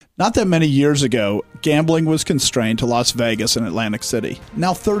Not that many years ago, gambling was constrained to Las Vegas and Atlantic City.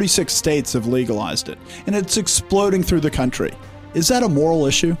 Now 36 states have legalized it, and it's exploding through the country. Is that a moral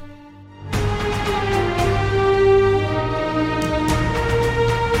issue?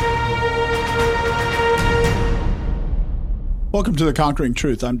 Welcome to The Conquering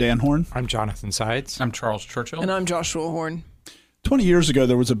Truth. I'm Dan Horn. I'm Jonathan Sides. I'm Charles Churchill. And I'm Joshua Horn. 20 years ago,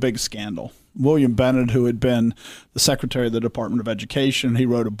 there was a big scandal. William Bennett, who had been the Secretary of the Department of Education, he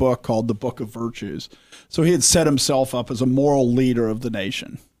wrote a book called The Book of Virtues. So he had set himself up as a moral leader of the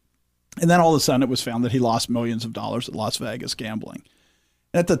nation. And then all of a sudden, it was found that he lost millions of dollars at Las Vegas gambling.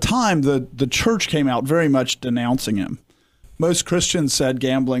 At the time, the church came out very much denouncing him. Most Christians said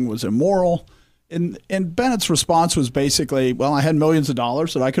gambling was immoral. And Bennett's response was basically, well, I had millions of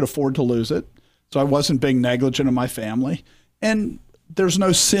dollars that I could afford to lose it, so I wasn't being negligent of my family. And there's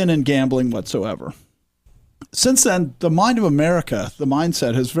no sin in gambling whatsoever. Since then, the mind of America, the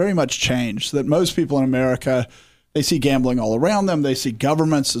mindset has very much changed, that most people in America, they see gambling all around them. They see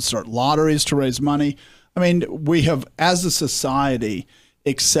governments that start lotteries to raise money. I mean, we have, as a society,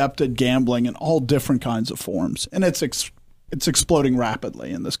 accepted gambling in all different kinds of forms, and it's exploding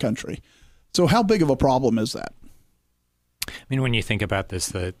rapidly in this country. So how big of a problem is that? I mean, when you think about this,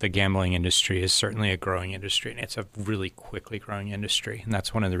 the gambling industry is certainly a growing industry, and it's a really quickly growing industry. And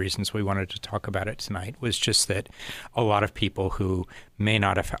that's one of the reasons we wanted to talk about it tonight, was just that a lot of people who may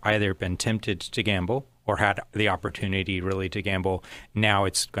not have either been tempted to gamble or had the opportunity really to gamble, now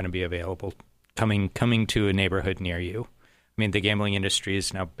it's going to be available, coming to a neighborhood near you. I mean, the gambling industry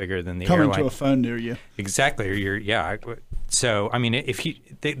is now bigger than the airline. Coming to a phone near you. Exactly. So, I mean,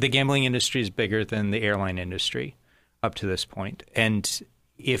 the gambling industry is bigger than the airline industry up to this point. And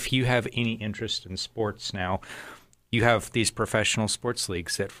if you have any interest in sports now, you have these professional sports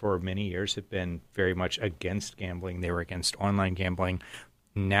leagues that for many years have been very much against gambling. They were against online gambling.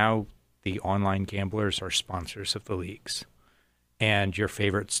 Now the online gamblers are sponsors of the leagues. And your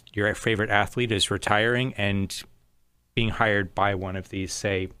favorite athlete is retiring and being hired by one of these,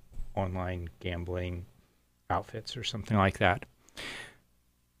 say, online gambling outfits or something like that.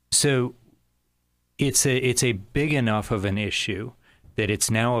 So it's a big enough of an issue that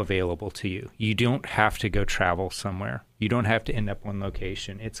it's now available to you. You don't have to go travel somewhere. You don't have to end up one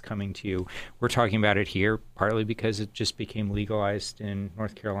location. It's coming to you. We're talking about it here partly because it just became legalized in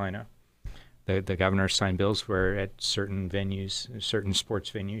North Carolina. The governor signed bills where at certain venues, certain sports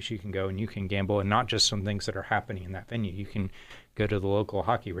venues, you can go and you can gamble, and not just on things that are happening in that venue. You can go to the local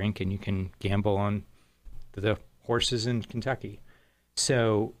hockey rink and you can gamble on the horses in Kentucky.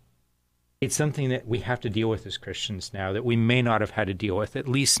 So it's something that we have to deal with as Christians now that we may not have had to deal with, at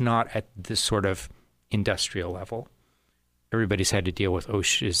least not at this sort of industrial level. Everybody's had to deal with,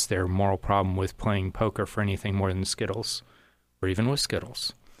 is there a moral problem with playing poker for anything more than Skittles, or even with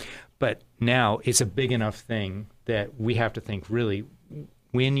Skittles? But now it's a big enough thing that we have to think, really,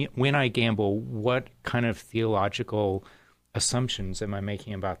 when I gamble, what kind of theological assumptions am I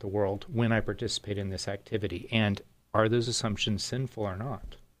making about the world when I participate in this activity? And are those assumptions sinful or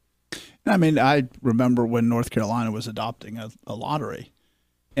not? I mean, I remember when North Carolina was adopting a lottery,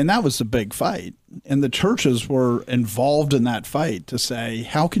 and that was a big fight. And the churches were involved in that fight to say,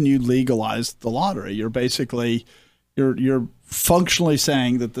 how can you legalize the lottery? You're basically, you're functionally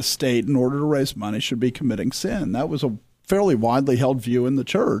saying that the state, in order to raise money, should be committing sin. That was a fairly widely held view in the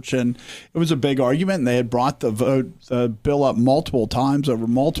church, and it was a big argument. And they had brought the bill up multiple times over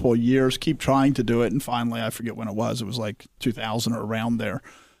multiple years, keep trying to do it, and finally, I forget when it was like 2000 or around there,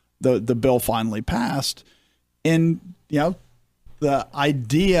 the bill finally passed. And the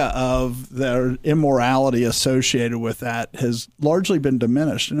idea of their immorality associated with that has largely been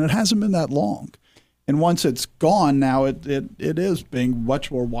diminished, and it hasn't been that long. And once it's gone, now it is being much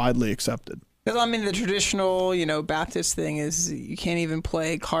more widely accepted. Because, I mean, the traditional, Baptist thing is you can't even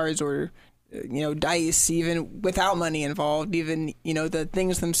play cards or, dice even without money involved. Even, the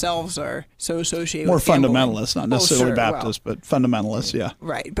things themselves are so associated more with gambling. Fundamentalist, not necessarily Baptist, but fundamentalist, yeah.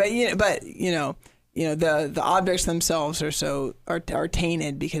 Right. But the objects themselves are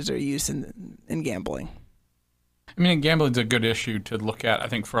tainted because they're used in gambling. I mean, gambling's a good issue to look at, I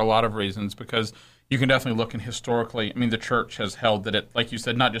think, for a lot of reasons, because you can definitely look and historically, I mean, the church has held that it, like you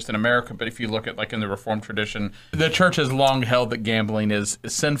said, not just in America, but if you look at like in the Reformed tradition, the church has long held that gambling is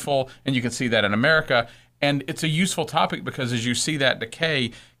sinful, and you can see that in America. And it's a useful topic because as you see that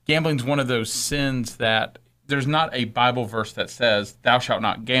decay, gambling's one of those sins that there's not a Bible verse that says, thou shalt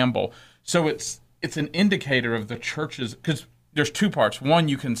not gamble. So it's an indicator of the church's, because there's two parts. One,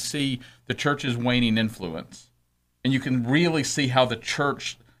 you can see the church's waning influence, and you can really see how the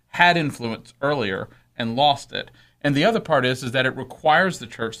church had influence earlier and lost it. And the other part is that it requires the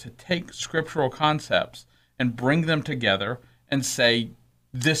church to take scriptural concepts and bring them together and say,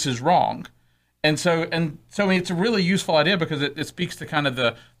 this is wrong. And so I mean, it's a really useful idea because it speaks to kind of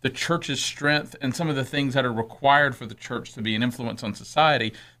the church's strength and some of the things that are required for the church to be an influence on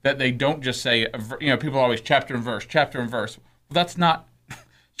society, that they don't just say, people always chapter and verse. Well, that's not,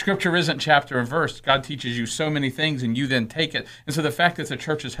 Scripture isn't chapter and verse. God teaches you so many things and you then take it. And so the fact that the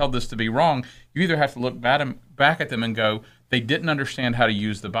church has held this to be wrong, you either have to look back at them and go, they didn't understand how to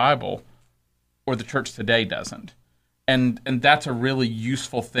use the Bible, or the church today doesn't. And that's a really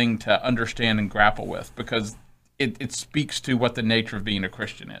useful thing to understand and grapple with, because it speaks to what the nature of being a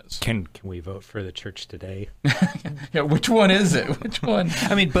Christian is. Can we vote for the church today? Yeah, which one is it? Which one?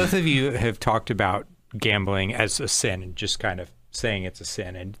 I mean, both of you have talked about gambling as a sin and just kind of saying it's a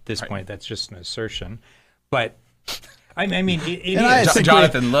sin. And at this point, that's just an assertion. But I mean, I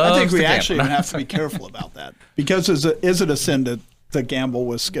think we actually have to be careful about that, because is it a sin to gamble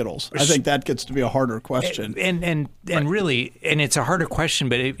with Skittles? I think that gets to be a harder question. And really, and it's a harder question,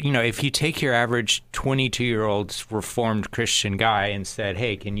 but if you take your average 22-year-old Reformed Christian guy and said,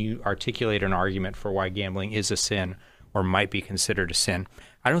 hey, can you articulate an argument for why gambling is a sin or might be considered a sin?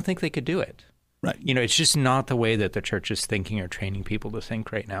 I don't think they could do it. Right. It's just not the way that the church is thinking or training people to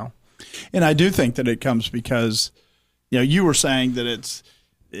think right now. And I do think that it comes because, you were saying that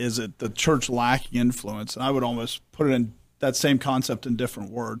is it the church lacking influence? And I would almost put it in that same concept in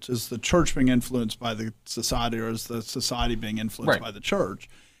different words. Is the church being influenced by the society, or is the society being influenced by the church?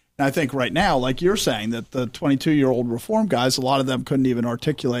 And I think right now, like you're saying, that the 22-year-old Reformed guys, a lot of them couldn't even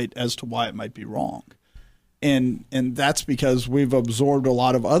articulate as to why it might be wrong. And that's because we've absorbed a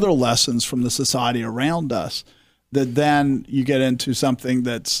lot of other lessons from the society around us, that then you get into something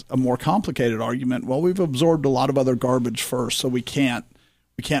that's a more complicated argument. Well, we've absorbed a lot of other garbage first, so we can't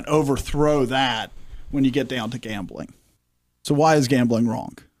overthrow that when you get down to gambling. So why is gambling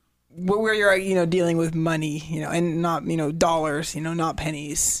wrong? Where you're, dealing with money, and not, dollars, not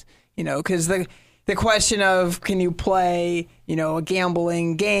pennies, because the question of, can you play, a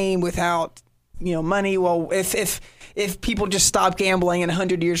gambling game without, money? Well, if people just stop gambling and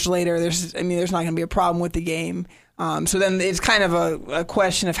 100 years later, there's not going to be a problem with the game. So then it's kind of a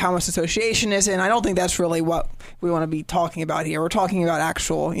question of how much association is, and I don't think that's really what we want to be talking about here. We're talking about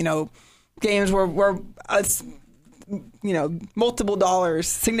actual, games where multiple dollars,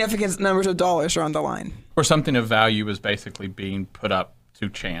 significant numbers of dollars are on the line. Or something of value is basically being put up to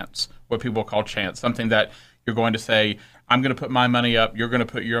chance, what people call chance, something that you're going to say, I'm going to put my money up, you're going to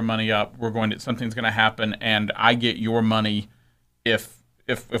put your money up, something's going to happen, and I get your money if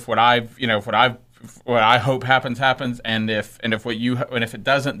what I hope happens, and if it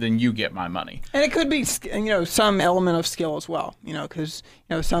doesn't, then you get my money. And it could be, some element of skill as well, because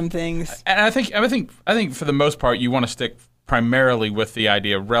some things. And I think for the most part, you want to stick primarily with the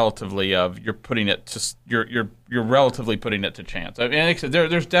idea relatively of you're relatively putting it to chance. I mean,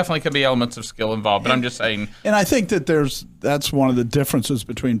 there's definitely could be elements of skill involved, but I'm just saying. And I think that that's one of the differences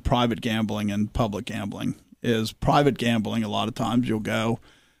between private gambling and public gambling. Is private gambling, a lot of times you'll go,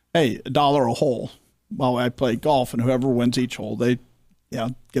 hey, $1 a hole. While I play golf, and whoever wins each hole, they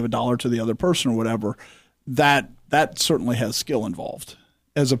give $1 to the other person or whatever. That certainly has skill involved,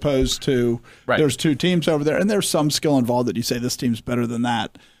 as opposed to there's two teams over there, and there's some skill involved that you say this team's better than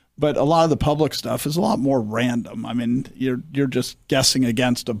that. But a lot of the public stuff is a lot more random. I mean, you're just guessing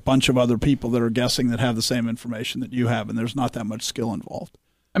against a bunch of other people that are guessing that have the same information that you have, and there's not that much skill involved.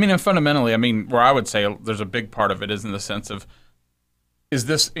 I mean, and fundamentally, where I would say there's a big part of it is in the sense of, is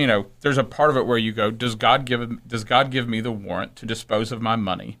this, there's a part of it where you go, does God give me the warrant to dispose of my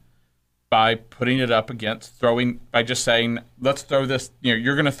money by putting it up against by just saying, let's throw this,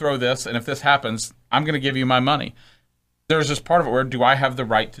 you're going to throw this, and if this happens, I'm going to give you my money. There's this part of it where, do I have the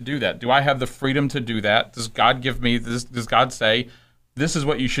right to do that? Do I have the freedom to do that? Does God give me this? Does God say, this is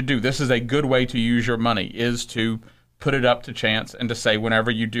what you should do? This is a good way to use your money, is to put it up to chance and to say, whenever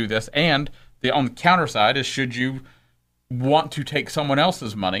you do this. And on the counter side is, should you want to take someone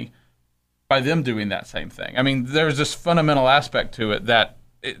else's money by them doing that same thing? I mean, there's this fundamental aspect to it that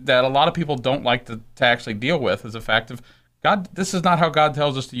a lot of people don't like to actually deal with, is the fact of, God, this is not how God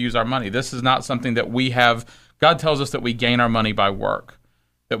tells us to use our money. This is not something that we have. God tells us that we gain our money by work,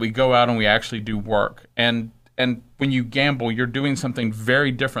 that we go out and we actually do work. And when you gamble, you're doing something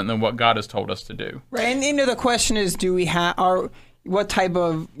very different than what God has told us to do. Right. And the question is, what type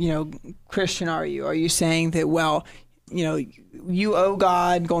of, Christian are you? Are you saying that, well, you owe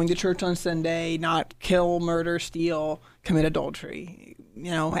God going to church on Sunday, not kill, murder, steal, commit adultery,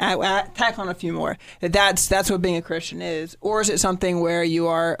 tack on a few more. That's what being a Christian is. Or is it something where you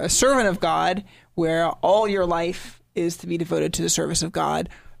are a servant of God, where all your life is to be devoted to the service of God.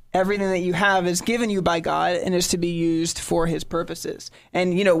 Everything that you have is given you by God and is to be used for his purposes.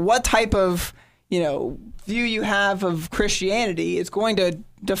 And, what type of, view you have of Christianity is going to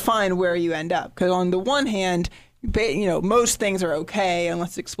define where you end up. Because on the one hand, most things are okay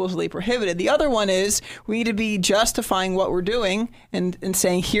unless explicitly prohibited. The other one is we need to be justifying what we're doing and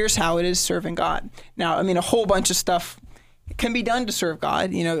saying, here's how it is serving God. Now, a whole bunch of stuff can be done to serve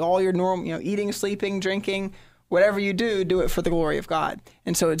God. All your normal, eating, sleeping, drinking, whatever you do it for the glory of God.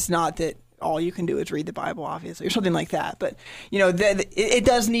 And so it's not that all you can do is read the Bible, obviously, or something like that. But, it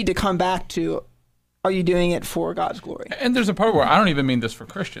does need to come back to, are you doing it for God's glory? And there's a part where I don't even mean this for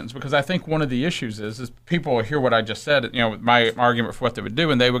Christians, because I think one of the issues is people hear what I just said, my argument for what they would do,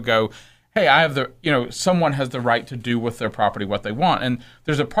 and they would go, hey, I have someone has the right to do with their property what they want. And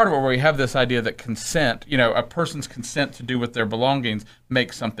there's a part of it where we have this idea that consent, a person's consent to do with their belongings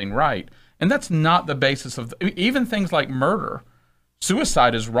makes something right. And that's not the basis of even things like murder.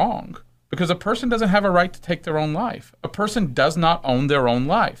 Suicide is wrong because a person doesn't have a right to take their own life. A person does not own their own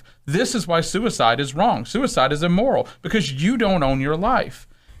life. This is why suicide is wrong. Suicide is immoral because you don't own your life.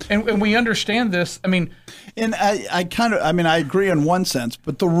 And we understand this. And I agree in one sense,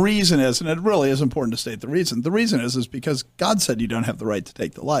 but the reason is, and it really is important to state the reason. The reason is because God said you don't have the right to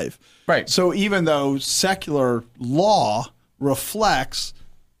take the life. Right. So even though secular law reflects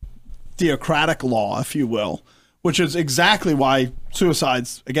theocratic law, if you will, which is exactly why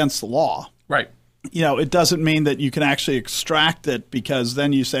suicide's against the law. Right. It doesn't mean that you can actually extract it because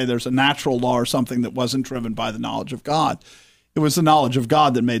then you say there's a natural law or something that wasn't driven by the knowledge of God. It was the knowledge of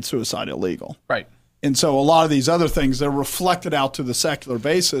God that made suicide illegal. Right. And so a lot of these other things, they're reflected out to the secular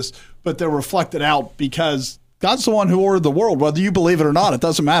basis, but they're reflected out because God's the one who ordered the world. Whether you believe it or not, it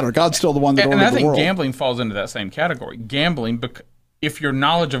doesn't matter. God's still the one that ordered the world. And I think gambling falls into that same category. Gambling, if your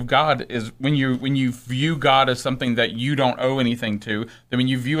knowledge of God is when you view God as something that you don't owe anything to, then when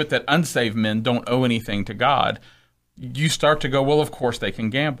you view it that unsaved men don't owe anything to God, you start to go, well, of course they can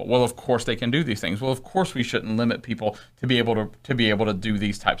gamble. Well, of course they can do these things. Well, of course we shouldn't limit people to be able to do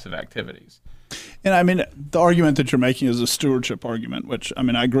these types of activities. And the argument that you're making is a stewardship argument, which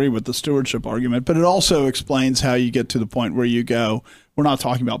I agree with the stewardship argument, but it also explains how you get to the point where you go, we're not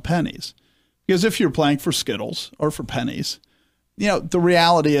talking about pennies. Because if you're playing for Skittles or for pennies, the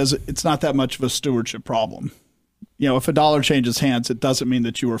reality is it's not that much of a stewardship problem. If a dollar changes hands, it doesn't mean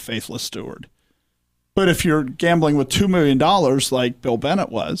that you were a faithless steward. But if you're gambling with $2 million like Bill Bennett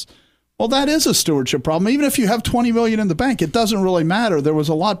was, well, that is a stewardship problem. Even if you have $20 million in the bank, it doesn't really matter. There was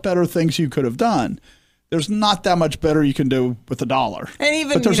a lot better things you could have done. There's not that much better you can do with a dollar.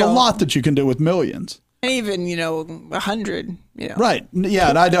 But there's a lot that you can do with millions. And even, 100, Right. Yeah,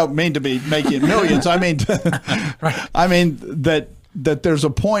 and I don't mean to be making it millions. I mean, right. I mean that there's a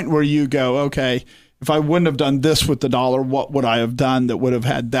point where you go, okay, if I wouldn't have done this with the dollar, what would I have done that would have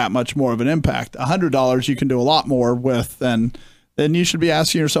had that much more of an impact? $100 you can do a lot more with than you should be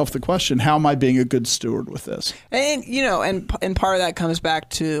asking yourself the question, how am I being a good steward with this? And, and part of that comes back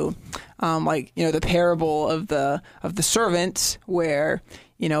to, the parable of the servants where,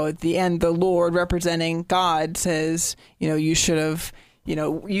 at the end, the Lord representing God says, you should have,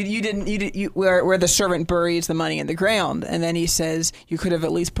 where the servant buries the money in the ground. And then he says, you could have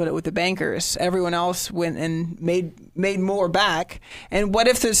at least put it with the bankers. Everyone else went and made more back. And what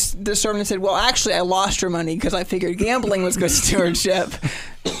if the servant said, well, actually, I lost your money because I figured gambling was good stewardship.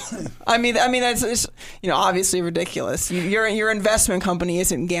 That's obviously ridiculous. Your investment company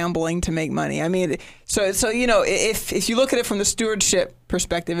isn't gambling to make money. So if you look at it from the stewardship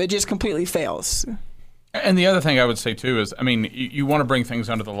perspective, it just completely fails. And the other thing I would say, too, is, you want to bring things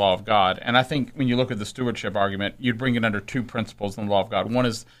under the law of God. And I think when you look at the stewardship argument, you'd bring it under two principles in the law of God. One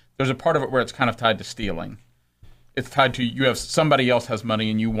is there's a part of it where it's kind of tied to stealing. It's tied to you have somebody else has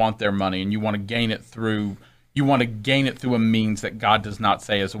money and you want their money and you want to gain it through a means that God does not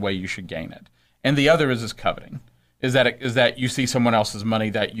say is a way you should gain it. And the other is coveting. Is that you see someone else's money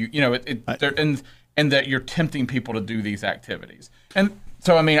that and that you're tempting people to do these activities. And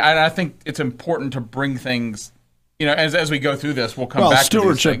so, I think it's important to bring things, as we go through this, we'll come back to these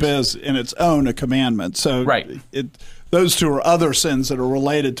things. Stewardship is in its own a commandment. So right. Those two are other sins that are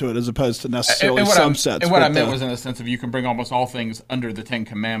related to it as opposed to necessarily subsets. And what I meant was in the sense of you can bring almost all things under the Ten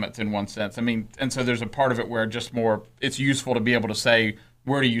Commandments in one sense. And so there's a part of it where it's useful to be able to say,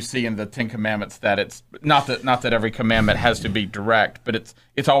 where do you see in the Ten Commandments that it's not that every commandment has to be direct, but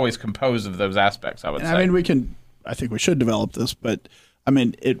it's always composed of those aspects, I would say. I think we should develop this, but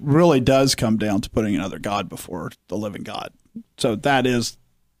it really does come down to putting another God before the living God. So that is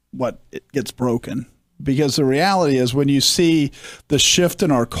what it gets broken. Because the reality is when you see the shift in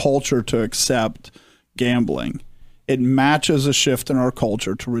our culture to accept gambling, it matches a shift in our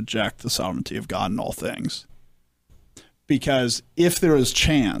culture to reject the sovereignty of God in all things. Because if there is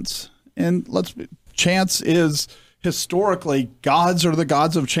chance, and chance is historically, gods are the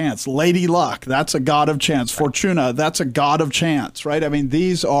gods of chance. Lady Luck, that's a god of chance. Fortuna, that's a god of chance, right? I mean,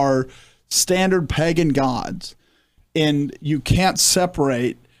 these are standard pagan gods. And you can't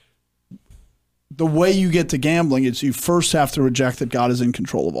separate. The way you get to gambling is you first have to reject that God is in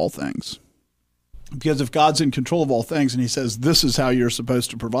control of all things. Because if God's in control of all things and he says, this is how you're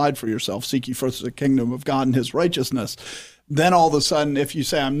supposed to provide for yourself, seek ye first the kingdom of God and his righteousness, then all of a sudden, if you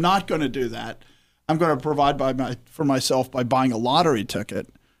say, I'm not going to do that, I'm going to provide for myself by buying a lottery ticket,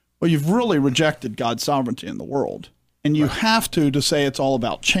 well, you've really rejected God's sovereignty in the world. And you have to say it's all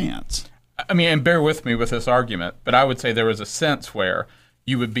about chance. I mean, and bear with me with this argument, but I would say there is a sense where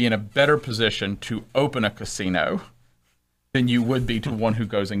you would be in a better position to open a casino than you would be to one who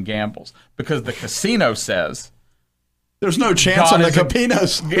goes and gambles. Because the casino says there's no chance on the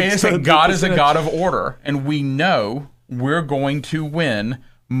casinos. God is a God of order, and we know we're going to win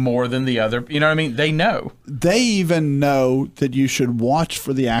more than the other. You know what I mean? They know. They even know that you should watch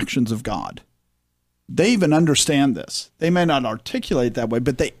for the actions of God. They even understand this. They may not articulate that way,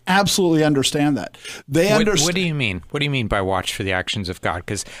 but they absolutely understand that. What do you mean? What do you mean by watch for the actions of God?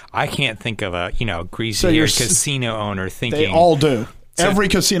 Because I can't think of a greasy casino owner thinking. They all do. Every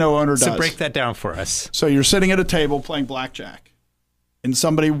casino owner does. So break that down for us. So you're sitting at a table playing blackjack, and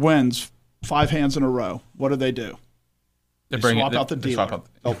somebody wins 5 hands in a row. What do? They swap out the dealer.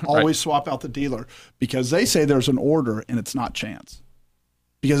 They'll always swap out the dealer because they say there's an order and it's not chance.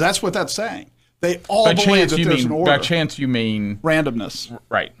 Because that's what that's saying. They all believe that there's an order. By chance, you mean randomness,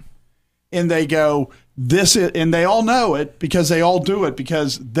 right? And they go and they all know it because they all do it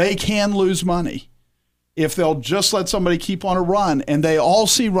because they can lose money if they'll just let somebody keep on a run. And they all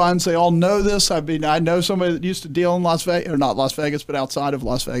see runs. They all know this. I mean, I know somebody that used to deal in Las Vegas, or not Las Vegas, but outside of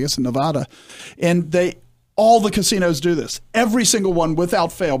Las Vegas in Nevada, and all the casinos do this, every single one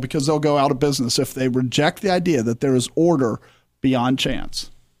without fail, because they'll go out of business if they reject the idea that there is order beyond chance.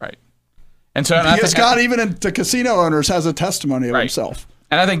 And so, because God, even the casino owners, has a testimony of himself.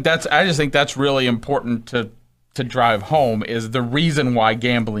 And I just think that's really important to drive home is the reason why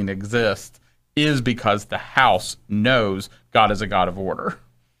gambling exists is because the house knows God is a God of order.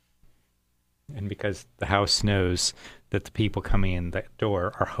 And because the house knows that the people coming in that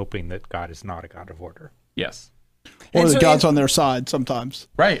door are hoping that God is not a God of order. Yes. Or that God's on their side sometimes.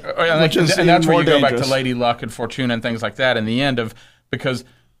 Right. And that's where you go back to Lady Luck and Fortuna and things like that in the end of, because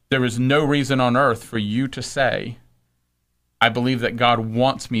there is no reason on earth for you to say, I believe that God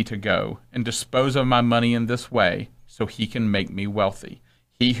wants me to go and dispose of my money in this way so he can make me wealthy.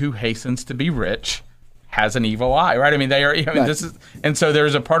 He who hastens to be rich has an evil eye, right? I mean, this is, and so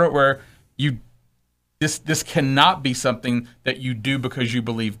there's a part of it where this cannot be something that you do because you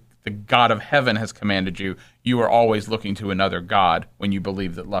believe the God of heaven has commanded you. You are always looking to another God when you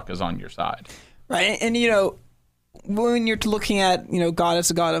believe that luck is on your side. Right. And, when you're looking at, God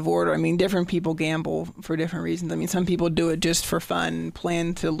as a God of order, I mean, different people gamble for different reasons. I mean, some people do it just for fun,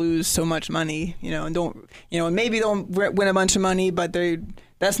 plan to lose so much money, and don't, and maybe they'll win a bunch of money, but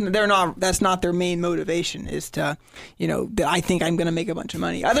that's not their main motivation is to, that I think I'm going to make a bunch of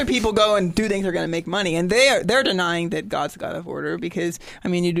money. Other people go and do think they're going to make money, and they're denying that God's a God of order because, I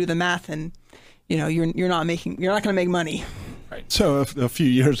mean, you do the math and, you're not going to make money. Right. So a few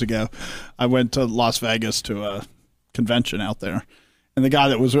years ago, I went to Las Vegas to a convention out there, and the guy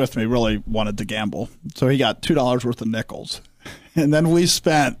that was with me really wanted to gamble, so he got $2 worth of nickels, and then we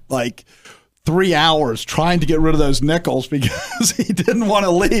spent like 3 hours trying to get rid of those nickels because he didn't want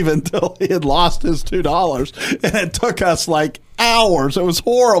to leave until he had lost his $2, and it took us like hours. It was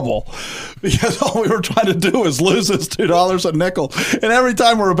horrible because all we were trying to do was lose his $2 a nickel, and every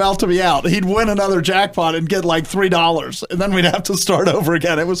time we're about to be out, he'd win another jackpot and get like $3, and then we'd have to start over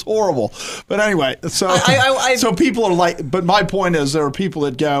again. It was horrible. But anyway, so so people are like, but my point is there are people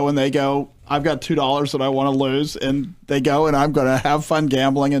that go and they go, I've got $2 that I want to lose, and they go and I'm going to have fun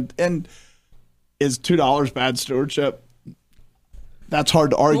gambling, and is $2 bad stewardship? That's hard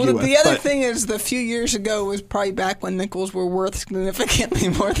to argue with. The other thing is, the few years ago was probably back when nickels were worth significantly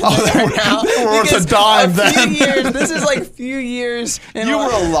more than they are now. They were worth a dime then. This is like a few years. You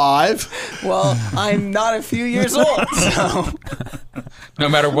were alive. Well, I'm not a few years old, so. No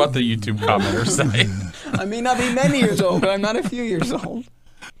matter what the YouTube commenters say. I may not be many years old, but I'm not a few years old.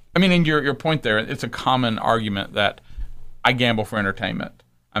 I mean, in your point there, it's a common argument that I gamble for entertainment.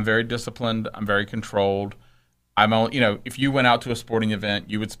 I'm very disciplined. I'm very controlled. If you went out to a sporting event,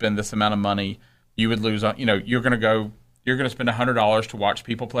 you would spend this amount of money. You would lose. You're going to go You're going to spend $100 to watch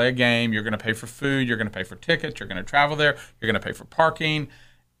people play a game. You're going to pay for food. You're going to pay for tickets. You're going to travel there. You're going to pay for parking.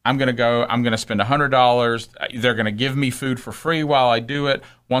 I'm going to go. I'm going to spend $100. They're going to give me food for free while I do it.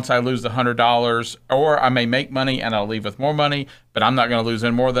 Once I lose the $100, or I may make money and I'll leave with more money, but I'm not going to lose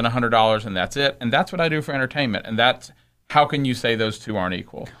in more than $100, and that's it. And that's what I do for entertainment. And that's how can you say those two aren't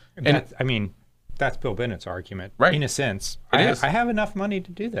equal? And I mean, that's Bill Bennett's argument, right? In a sense, I have enough money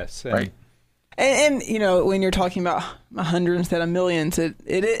to do this, right? And you know, when you're talking about 100 instead of millions, it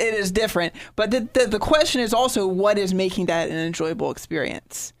is different. But the question is also, what is making that an enjoyable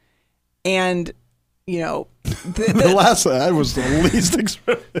experience? And you know, the last that was the least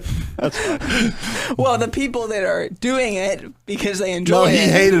experience. That's fine. Well, the people that are doing it because they enjoy it. No, he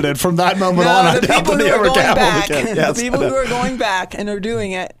hated it from that moment on. I doubt that he ever gambled again. Yes, the people who are going back and are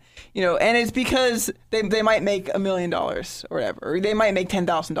doing it. You know, and it's because they might make $1 million or whatever, or they might make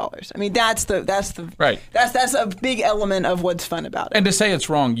 $10,000. I mean, that's the right. That's a big element of what's fun about it. And to say it's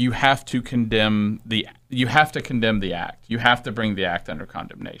wrong, you have to condemn the act. You have to bring the act under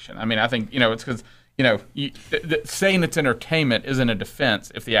condemnation. I mean, I think it's because saying it's entertainment isn't a defense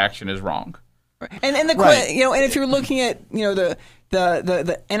if the action is wrong. Right. And and if you're looking at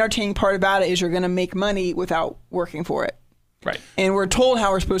the entertaining part about it is you're going to make money without working for it. Right. And we're told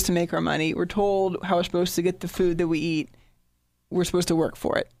how we're supposed to make our money. We're told how we're supposed to get the food that we eat. We're supposed to work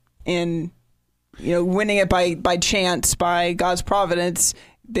for it. And, winning it by chance, by God's providence,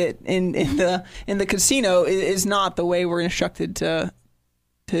 that in the casino is not the way we're instructed to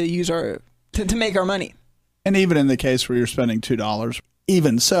use to make our money. And even in the case where you're spending $2,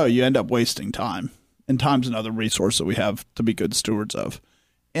 even so, you end up wasting time. And time's another resource that we have to be good stewards of.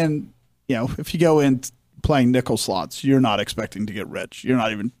 And, if you go in playing nickel slots, you're not expecting to get rich. You're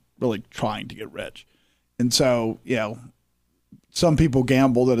not even really trying to get rich. And so, some people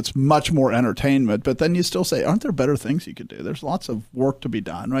gamble that it's much more entertainment, but then you still say, aren't there better things you could do? There's lots of work to be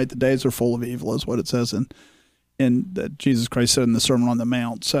done, right? The days are full of evil is what it says in that Jesus Christ said in the Sermon on the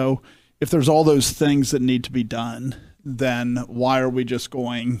Mount. So if there's all those things that need to be done, then why are we just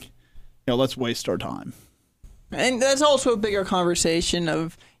going, let's waste our time? And that's also a bigger conversation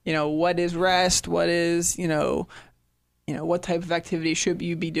of, what is rest? What is, what type of activity should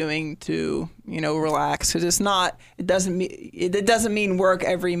you be doing to, relax? Because it doesn't mean work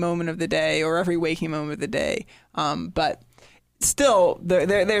every moment of the day or every waking moment of the day. But still,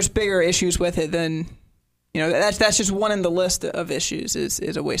 there's bigger issues with it than, that's just one in the list of issues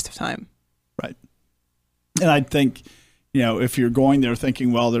is a waste of time. Right. And I think, if you're going there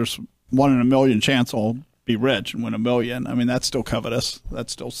thinking, well, there's 1 in a million chance I'll be rich and win $1 million. I mean, that's still covetous.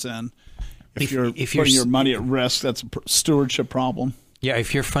 That's still sin. If you're putting your money at risk, that's a stewardship problem. Yeah,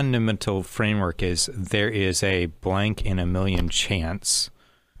 if your fundamental framework is there is a blank in a million chance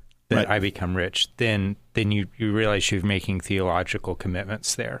that right. I become rich, then you realize you're making theological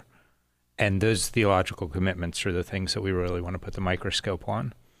commitments there. And those theological commitments are the things that we really want to put the microscope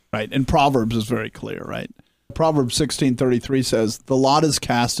on. Right. And Proverbs is very clear, right? Proverbs 16:33 says, "The lot is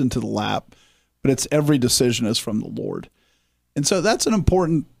cast into the lap, but its every decision is from the Lord." And so that's an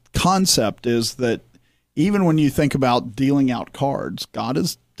important concept, is that even when you think about dealing out cards, God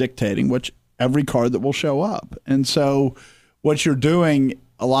is dictating every card that will show up. And so what you're doing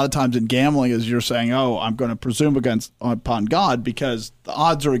a lot of times in gambling is you're saying, oh, I'm going to presume upon God because the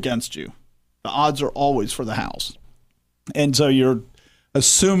odds are against you. The odds are always for the house. And so you're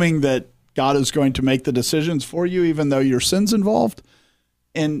assuming that God is going to make the decisions for you, even though your sin's involved.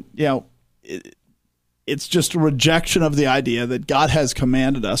 And, it's just a rejection of the idea that God has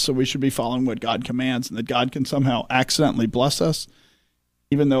commanded us, so we should be following what God commands, and that God can somehow accidentally bless us,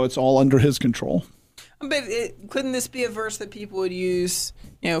 even though it's all under his control. But couldn't this be a verse that people would use,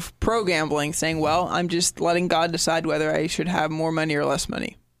 pro gambling, saying, well, I'm just letting God decide whether I should have more money or less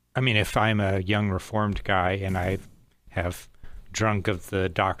money? I mean, if I'm a young Reformed guy and I have drunk of the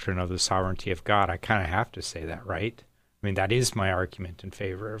doctrine of the sovereignty of God, I kind of have to say that, right? I mean, that is my argument in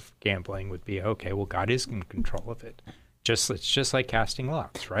favor of gambling would be, okay, well, God is in control of it. It's just like casting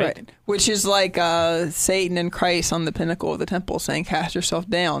lots, right? Right. Which is like Satan and Christ on the pinnacle of the temple saying, cast yourself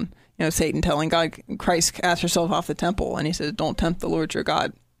down. Satan telling God, Christ, cast yourself off the temple. And he says, don't tempt the Lord your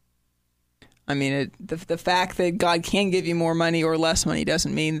God. I mean, the fact that God can give you more money or less money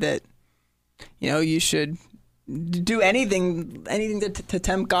doesn't mean that, you should do anything to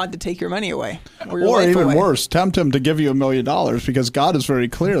tempt God to take your money away. Or even away. Worse, tempt him to give you $1 million, because God is very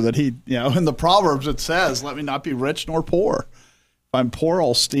clear that he, in the Proverbs it says, let me not be rich nor poor. If I'm poor,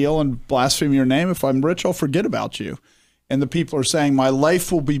 I'll steal and blaspheme your name. If I'm rich, I'll forget about you. And the people are saying, my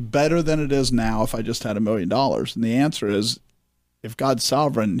life will be better than it is now if I just had $1 million. And the answer is, if God's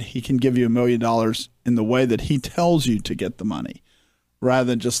sovereign, he can give you $1 million in the way that he tells you to get the money rather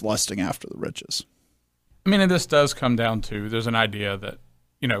than just lusting after the riches. I mean, and this does come down to, there's an idea that,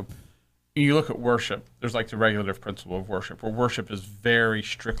 you look at worship, there's like the regulative principle of worship, where worship is very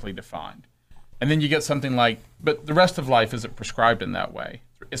strictly defined. And then you get something like, but the rest of life isn't prescribed in that way.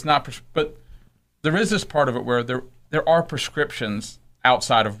 It's not, but there is this part of it where there are prescriptions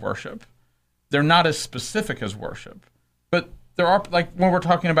outside of worship. They're not as specific as worship, but there are, like when we're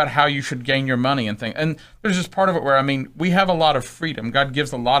talking about how you should gain your money and things, and there's this part of it where, we have a lot of freedom. God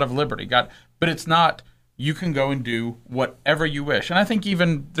gives a lot of liberty. But it's not, you can go and do whatever you wish. And I think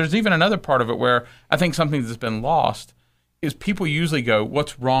there's even another part of it where I think something that's been lost is people usually go,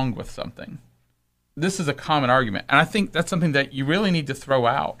 what's wrong with something? This is a common argument. And I think that's something that you really need to throw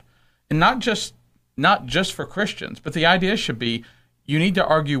out. And not just for Christians, but the idea should be, you need to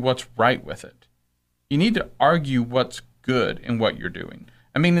argue what's right with it. You need to argue what's good in what you're doing.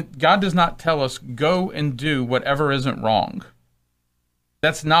 God does not tell us, go and do whatever isn't wrong.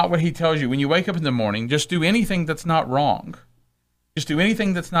 That's not what he tells you. When you wake up in the morning, just do anything that's not wrong. Just do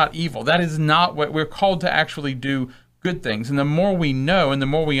anything that's not evil. That is not what we're called to actually do, good things. And the more we know and the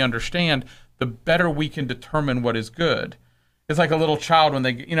more we understand, the better we can determine what is good. It's like a little child when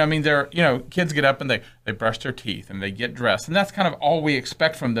they, kids get up and they brush their teeth and they get dressed. And that's kind of all we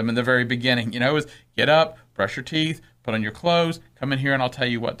expect from them in the very beginning, is get up, brush your teeth, put on your clothes, come in here and I'll tell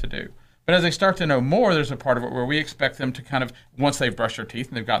you what to do. But as they start to know more, there's a part of it where we expect them to kind of, once they've brushed their teeth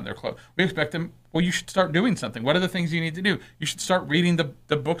and they've gotten their clothes, we expect them, well, you should start doing something. What are the things you need to do? You should start reading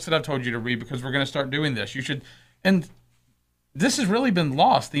the books that I've told you to read because we're going to start doing this. You should, and this has really been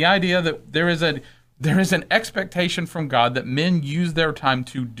lost. The idea that there is an expectation from God that men use their time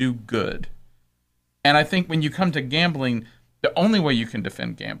to do good. And I think when you come to gambling, the only way you can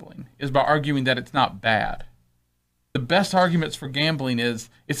defend gambling is by arguing that it's not bad. The best arguments for gambling is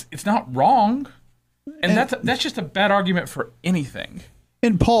it's not wrong, and that's just a bad argument for anything.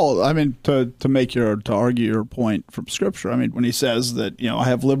 And Paul, to argue your point from Scripture, when he says that I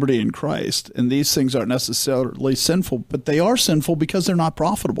have liberty in Christ, and these things aren't necessarily sinful, but they are sinful because they're not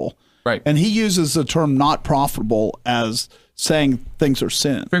profitable. Right. And he uses the term "not profitable" as saying things are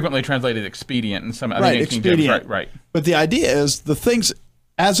sin. Frequently translated expedient in some. Expedient. Right. But the idea is the things.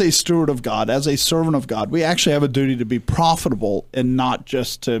 As a steward of God, as a servant of God, we actually have a duty to be profitable and not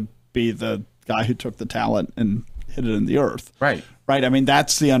just to be the guy who took the talent and hid it in the earth. Right.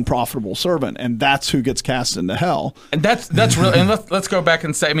 That's the unprofitable servant, and that's who gets cast into hell. And that's really. And let's go back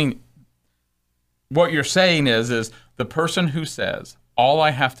and say, what you're saying is the person who says all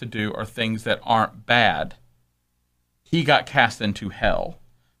I have to do are things that aren't bad, he got cast into hell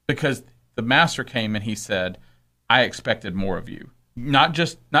because the master came and he said, I expected more of you. Not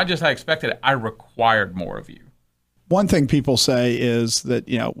just I expected it, I required more of you. One thing people say is that,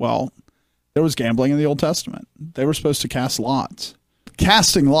 there was gambling in the Old Testament. They were supposed to cast lots.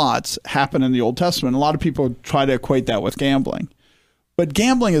 Casting lots happened in the Old Testament. A lot of people try to equate that with gambling. But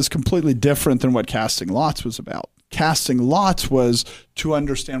gambling is completely different than what casting lots was about. Casting lots was to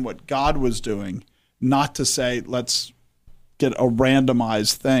understand what God was doing, not to say, let's get a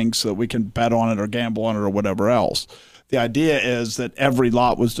randomized thing so that we can bet on it or gamble on it or whatever else. The idea is that every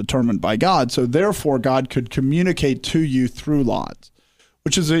lot was determined by God, so therefore God could communicate to you through lots,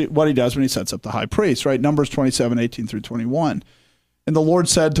 which is what he does when he sets up the high priest, right? Numbers 27:18 through 21. And the Lord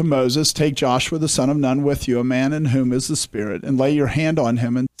said to Moses, take Joshua the son of Nun with you, a man in whom is the Spirit, and lay your hand on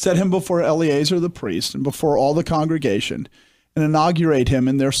him, and set him before Eleazar the priest, and before all the congregation, and inaugurate him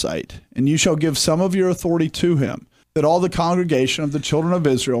in their sight. And you shall give some of your authority to him, that all the congregation of the children of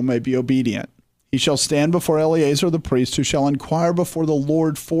Israel may be obedient. He shall stand before Eleazar the priest, who shall inquire before the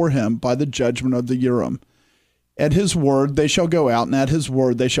Lord for him by the judgment of the Urim. At his word they shall go out, and at his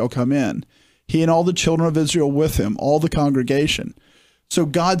word they shall come in, he and all the children of Israel with him, all the congregation. So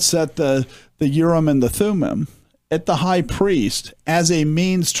God set the Urim and the Thummim at the high priest as a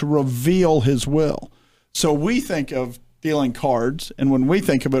means to reveal his will. So we think of dealing cards, and when we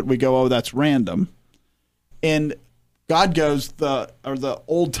think of it, we go, oh, that's random. And God goes, the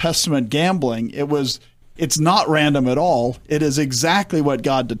Old Testament gambling, it's not random at all. It is exactly what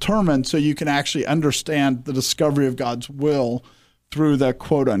God determined, so you can actually understand the discovery of God's will through the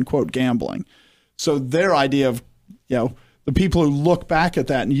quote-unquote gambling. So their idea of, the people who look back at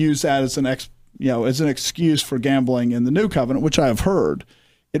that and use that as an excuse for gambling in the New Covenant, which I have heard,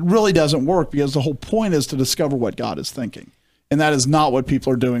 it really doesn't work because the whole point is to discover what God is thinking. And that is not what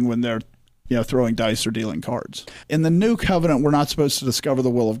people are doing when they're throwing dice or dealing cards. In the New Covenant, we're not supposed to discover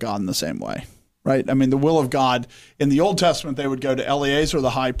the will of God in the same way, right? The will of God, in the Old Testament, they would go to Eleazar, the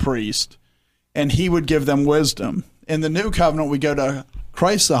high priest, and he would give them wisdom. In the new covenant, we go to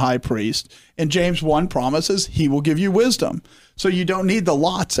Christ the high priest, and James 1 promises he will give you wisdom. So you don't need the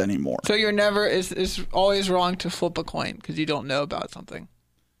lots anymore. So you're never, it's always wrong to flip a coin because you don't know about something.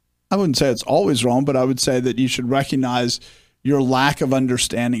 I wouldn't say it's always wrong, but I would say that you should recognize your lack of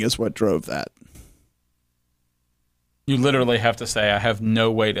understanding is what drove that. You literally have to say, I have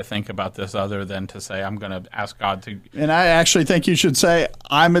no way to think about this other than to say, I'm going to ask God to. And I actually think you should say,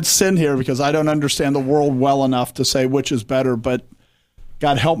 I'm at sin here because I don't understand the world well enough to say which is better, but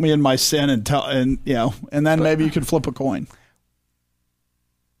God help me in my sin and then maybe you could flip a coin.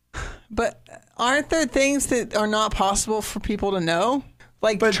 But aren't there things that are not possible for people to know?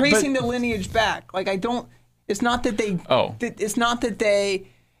 Like tracing the lineage back. Like it's not that they,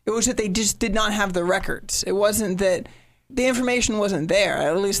 it was that they just did not have the records. It wasn't that the information wasn't there.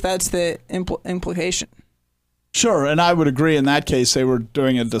 At least that's the implication. Sure, and I would agree in that case they were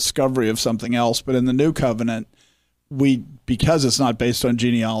doing a discovery of something else. But in the new covenant, because it's not based on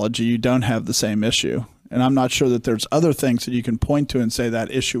genealogy, you don't have the same issue. And I'm not sure that there's other things that you can point to and say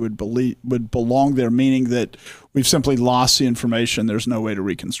that issue would belong there, meaning that we've simply lost the information. There's no way to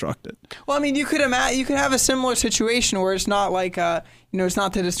reconstruct it. Well, I mean, you could have a similar situation where it's not like it's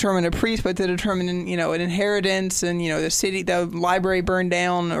not to determine a priest, but to determine an inheritance, and the library burned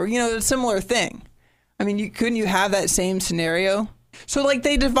down, or a similar thing. I mean, couldn't you have that same scenario? So like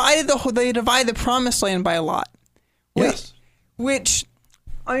they divide the promised land by a lot. Yes. Which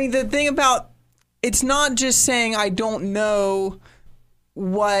I mean, the thing about it's not just saying I don't know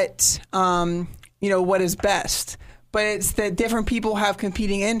what what is best, but it's that different people have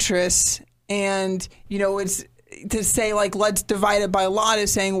competing interests, and it's to say like let's divide it by a lot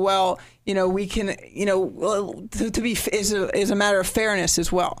is saying we can to be is a matter of fairness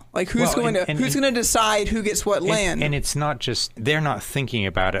as well. Like who's going to decide who gets what land? And it's not just they're not thinking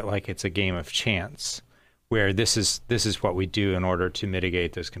about it like it's a game of chance, where this is what we do in order to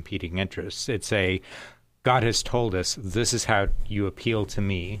mitigate those competing interests. It's God has told us this is how you appeal to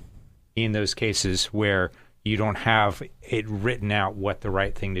me in those cases where you don't have it written out what the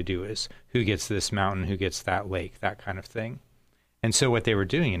right thing to do is, who gets this mountain, who gets that lake, that kind of thing. And so what they were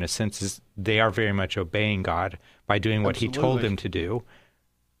doing, in a sense, is they are very much obeying God by doing what Absolutely. He told them to do.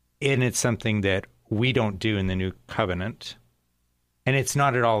 And it's something that we don't do in the new covenant. And it's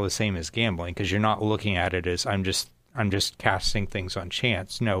not at all the same as gambling, because you're not looking at it as I'm just casting things on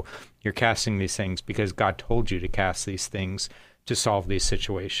chance. No, you're casting these things because God told you to cast these things to solve these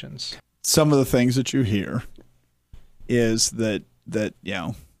situations. Some of the things that you hear is that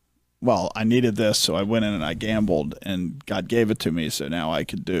I needed this, so I went in and I gambled, and God gave it to me, so now I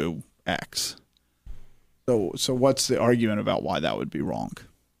could do X. So what's the argument about why that would be wrong?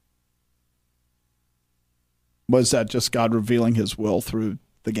 Was that just God revealing his will through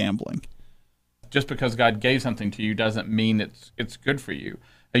the gambling? Just because God gave something to you doesn't mean it's good for you.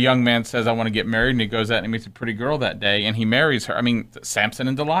 A young man says, I want to get married, and he goes out and he meets a pretty girl that day, and he marries her. I mean, Samson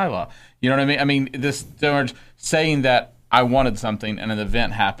and Delilah. You know what I mean? I mean, they're saying that I wanted something and an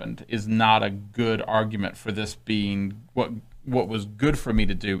event happened is not a good argument for this being what was good for me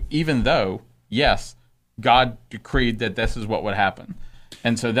to do, even though, yes, God decreed that this is what would happen.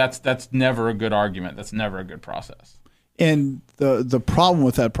 And so that's never a good argument. That's never a good process. And the problem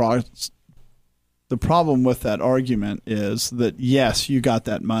with that argument is that yes, you got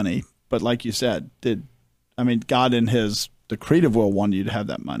that money, but like you said, God in his decretive will wanted you to have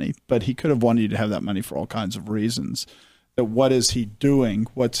that money, but he could have wanted you to have that money for all kinds of reasons. That what is he doing?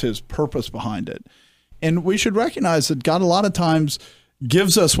 What's his purpose behind it? And we should recognize that God a lot of times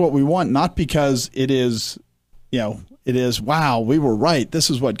gives us what we want, not because it is, wow, we were right. This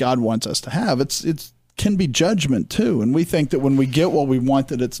is what God wants us to have. It can be judgment too. And we think that when we get what we want,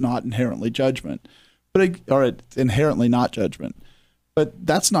 that it's not inherently judgment, or it's inherently not judgment. But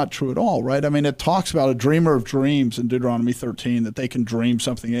that's not true at all, right? I mean, it talks about a dreamer of dreams in Deuteronomy 13, that they can dream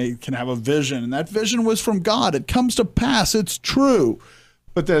something, they can have a vision, and that vision was from God. It comes to pass. It's true.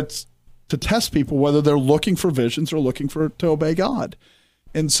 But that's to test people whether they're looking for visions or looking to obey God.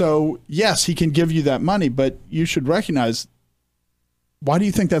 And so, yes, he can give you that money, but you should recognize, why do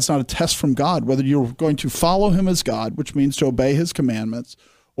you think that's not a test from God? Whether you're going to follow him as God, which means to obey his commandments,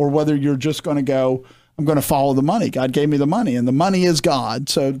 or whether you're just going to go, I'm going to follow the money. God gave me the money, and the money is God.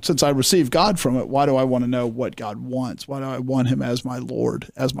 So since I received God from it, why do I want to know what God wants? Why do I want him as my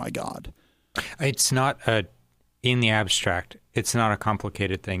Lord, as my God? It's not in the abstract, it's not a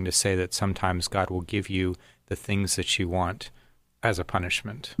complicated thing to say that sometimes God will give you the things that you want as a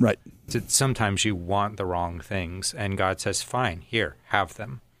punishment. Right. Sometimes you want the wrong things, and God says, fine, here, have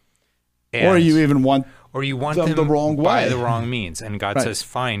them. Or you even want them the wrong way. By the wrong means. And God says,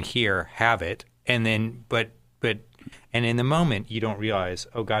 fine, here, have it. And then, but And in the moment, you don't realize,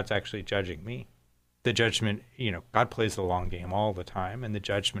 oh, God's actually judging me. The judgment, God plays the long game all the time, and the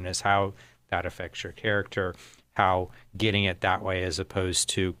judgment is how that affects your character, how getting it that way as opposed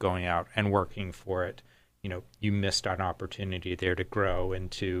to going out and working for it. You missed an opportunity there to grow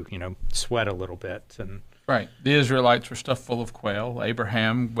and to, sweat a little bit. And right. The Israelites were stuffed full of quail.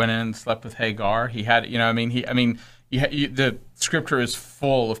 Abraham went in and slept with Hagar. He had, the scripture is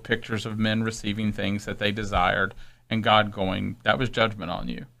full of pictures of men receiving things that they desired and God going, that was judgment on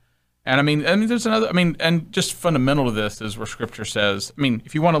you. And there's another, and just fundamental to this is where scripture says,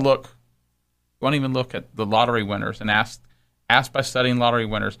 if you want to even look at the lottery winners and ask by studying lottery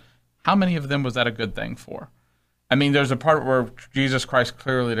winners, how many of them was that a good thing for? There's a part where Jesus Christ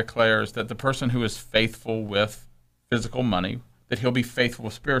clearly declares that the person who is faithful with physical money, that he'll be faithful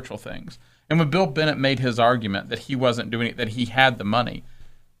with spiritual things. And when Bill Bennett made his argument that he wasn't doing it, that he had the money,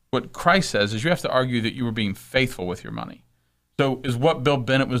 what Christ says is you have to argue that you were being faithful with your money. So is what Bill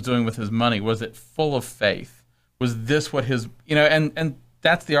Bennett was doing with his money, was it full of faith? Was this what his, and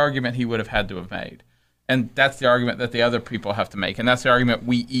that's the argument he would have had to have made. And that's the argument that the other people have to make. And that's the argument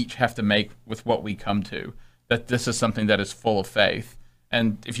we each have to make with what we come to, that this is something that is full of faith.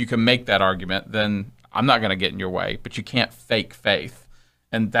 And if you can make that argument, then I'm not going to get in your way, but you can't fake faith.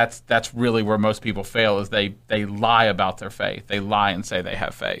 And that's really where most people fail, is they lie about their faith. They lie and say they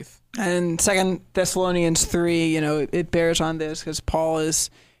have faith. And 2 Thessalonians 3, it bears on this, because Paul is,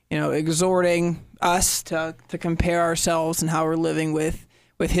 exhorting us to compare ourselves and how we're living with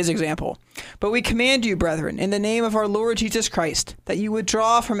his example. But we command you, brethren, in the name of our Lord Jesus Christ, that you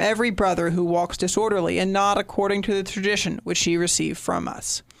withdraw from every brother who walks disorderly and not according to the tradition which ye received from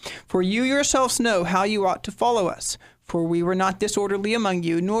us. For you yourselves know how you ought to follow us. For we were not disorderly among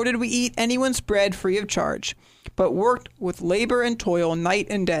you, nor did we eat anyone's bread free of charge, but worked with labor and toil night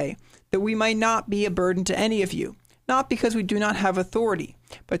and day, that we might not be a burden to any of you, not because we do not have authority,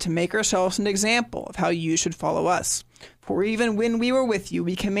 but to make ourselves an example of how you should follow us. For even when we were with you,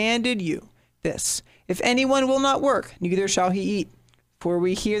 we commanded you this: if anyone will not work, neither shall he eat. For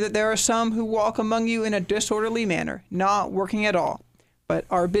we hear that there are some who walk among you in a disorderly manner, not working at all, but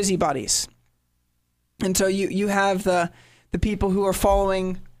are busybodies. And so you have the people who are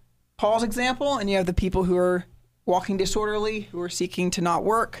following Paul's example, and you have the people who are walking disorderly, who are seeking to not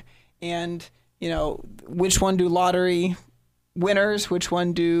work. And, which one do lottery winners, which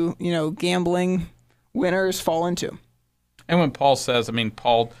one do, gambling winners fall into? And when Paul says,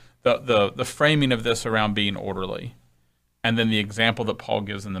 Paul, the framing of this around being orderly, and then the example that Paul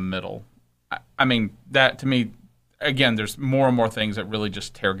gives in the middle, that to me, again, there's more and more things that really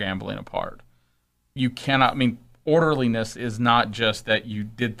just tear gambling apart. You cannot, orderliness is not just that you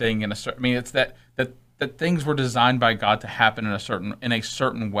did thing in a certain, it's that things were designed by God to happen in a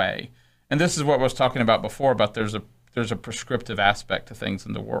certain way. And this is what I was talking about before, about there's a prescriptive aspect to things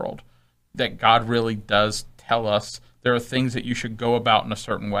in the world, that God really does tell us there are things that you should go about in a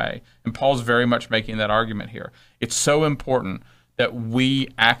certain way. And Paul's very much making that argument here. It's so important that we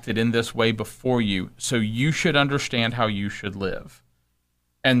acted in this way before you, so you should understand how you should live.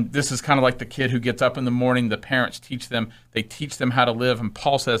 And this is kind of like the kid who gets up in the morning, the parents teach them how to live. And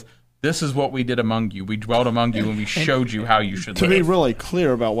Paul says, this is what we did among you. We dwelt among you and we showed you how you should live. To be really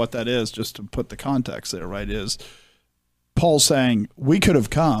clear about what that is, just to put the context there, right, is Paul saying, we could have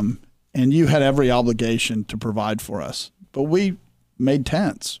come and you had every obligation to provide for us, but we made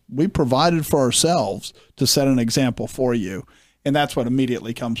tents. We provided for ourselves to set an example for you. And that's what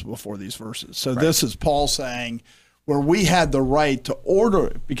immediately comes before these verses. So right. This is Paul saying, where we had the right to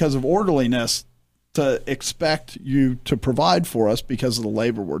order, because of orderliness, to expect you to provide for us because of the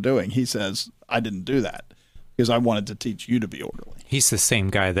labor we're doing. He says, I didn't do that because I wanted to teach you to be orderly. He's the same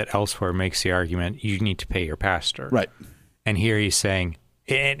guy that elsewhere makes the argument, you need to pay your pastor. Right. And here he's saying,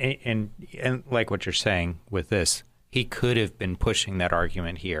 and like what you're saying with this, he could have been pushing that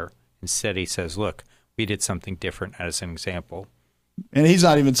argument here. Instead, he says, look, we did something different as an example. And he's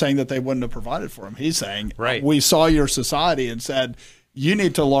not even saying that they wouldn't have provided for him. He's saying, right. We saw your society and said, you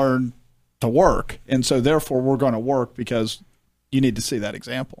need to learn to work, and so therefore we're going to work because you need to see that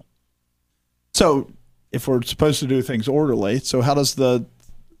example. So if we're supposed to do things orderly, so how does the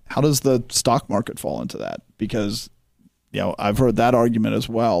stock market fall into that? Because I've heard that argument as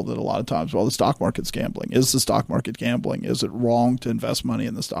well, that a lot of times, the stock market's gambling. Is the stock market gambling? Is it wrong to invest money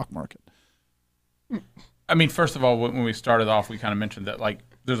in the stock market? First of all, when we started off, we kind of mentioned that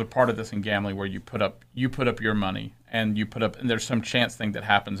there's a part of this in gambling where you put up your money and there's some chance thing that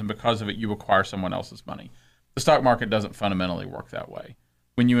happens, and because of it, you acquire someone else's money. The stock market doesn't fundamentally work that way.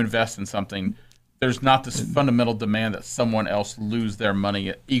 When you invest in something, there's not this fundamental demand that someone else lose their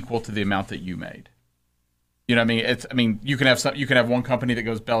money equal to the amount that you made. You know what I mean? You can have one company that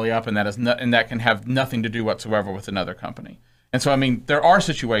goes belly up, and that can have nothing to do whatsoever with another company. And so, I mean, there are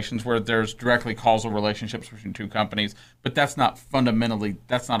situations where there's directly causal relationships between two companies, but that's not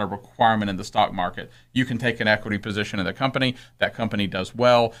a requirement in the stock market. You can take an equity position in the company. That company does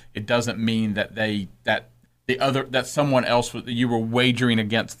well. It doesn't mean that that someone else, you were wagering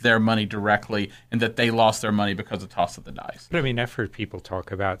against their money directly, and that they lost their money because of toss of the dice. But I mean, I've heard people talk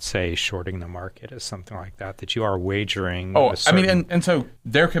about, say, shorting the market as something like that you are wagering. And so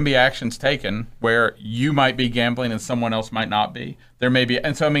there can be actions taken where you might be gambling and someone else might not be. There may be,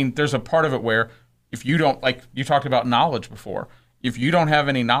 and so I mean, there's a part of it where if you don't, like you talked about knowledge before, if you don't have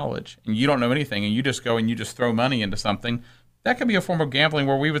any knowledge and you don't know anything and you just go and you just throw money into something, that could be a form of gambling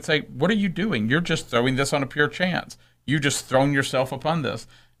where we would say, what are you doing? You're just throwing this on a pure chance. You just thrown yourself upon this.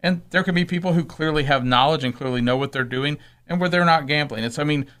 And there can be people who clearly have knowledge and clearly know what they're doing and where they're not gambling. And so, I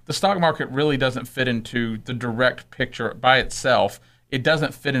mean, the stock market really doesn't fit into the direct picture by itself. It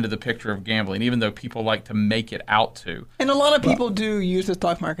doesn't fit into the picture of gambling, even though people like to make it out to. And a lot of people do use the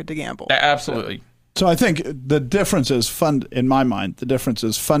stock market to gamble. Absolutely. So I think the difference is in my mind, the difference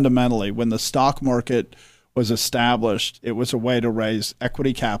is fundamentally when the stock market was established, it was a way to raise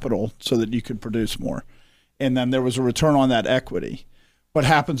equity capital so that you could produce more. And then there was a return on that equity. What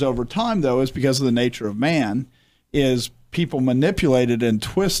happens over time, though, is because of the nature of man, is people manipulate it and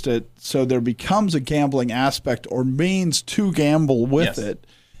twist it so there becomes a gambling aspect or means to gamble with it.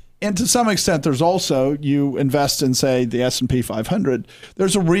 And to some extent, there's also, you invest in, say, the S&P 500,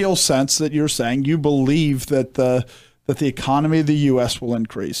 there's a real sense that you're saying you believe that the economy of the U.S. will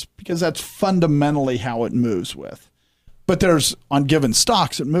increase because that's fundamentally how it moves with. But there's, on given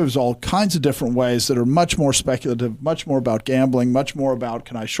stocks, it moves all kinds of different ways that are much more speculative, much more about gambling, much more about,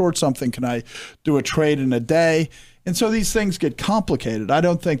 can I short something? Can I do a trade in a day? And so these things get complicated. I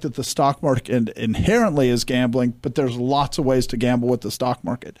don't think that the stock market inherently is gambling, but there's lots of ways to gamble with the stock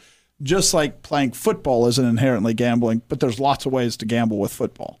market. Just like playing football isn't inherently gambling, but there's lots of ways to gamble with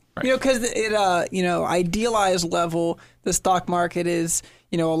football. Right. You know, because idealized level, the stock market is,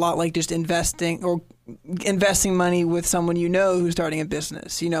 a lot like just investing money with someone who's starting a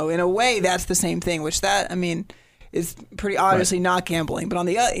business. In a way, that's the same thing. Which is pretty obviously not gambling. But on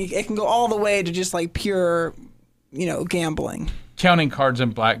the other, it can go all the way to just like pure, gambling. Counting cards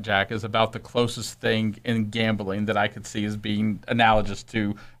and blackjack is about the closest thing in gambling that I could see as being analogous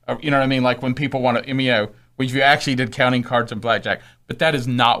to, you know what I mean? Like when people want to, if you actually did counting cards and blackjack, but that is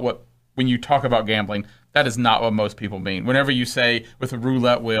not what, when you talk about gambling, that is not what most people mean. Whenever you say with a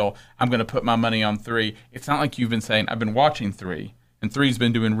roulette wheel, I'm going to put my money on 3, it's not like you've been saying, I've been watching 3, and 3's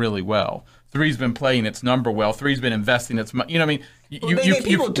been doing really well. 3's been playing its number well. 3's been investing its money. You know what I mean?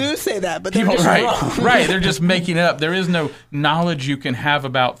 People do say that, but they're just wrong. Right, they're just making it up. There is no knowledge you can have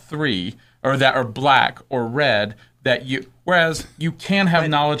about 3 or black or red that whereas you can have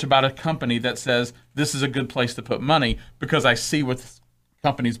knowledge about a company that says this is a good place to put money because I see what this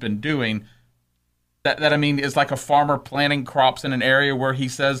company's been doing. That is like a farmer planting crops in an area where he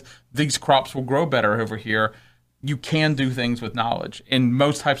says these crops will grow better over here. You can do things with knowledge. In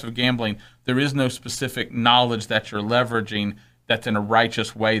most types of gambling, there is no specific knowledge that you're leveraging that's in a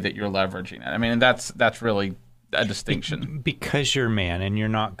righteous way that you're leveraging it. And that's really a distinction. Because you're man and you're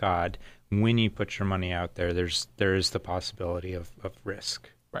not God, when you put your money out there, there is the possibility of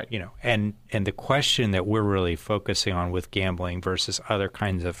risk. Right. And the question that we're really focusing on with gambling versus other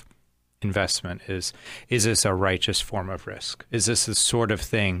kinds of investment is this a righteous form of risk? Is this the sort of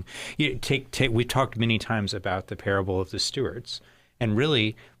thing? We talked many times about the parable of the stewards, and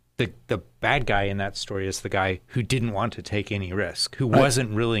really the bad guy in that story is the guy who didn't want to take any risk, who wasn't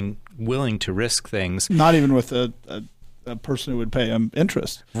really willing to risk things. Not even with a person who would pay him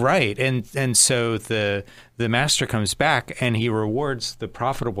interest. Right. And so the master comes back and he rewards the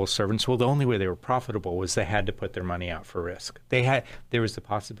profitable servants. Well, the only way they were profitable was they had to put their money out for risk. There was the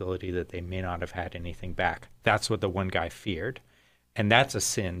possibility that they may not have had anything back. That's what the one guy feared. And that's a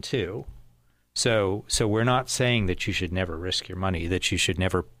sin too. So we're not saying that you should never risk your money, that you should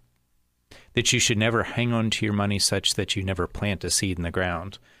never hang on to your money such that you never plant a seed in the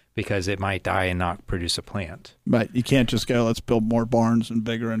ground, because it might die and not produce a plant. Right. You can't just go, let's build more barns and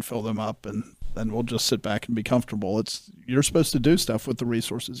bigger and fill them up, and then we'll just sit back and be comfortable. You're supposed to do stuff with the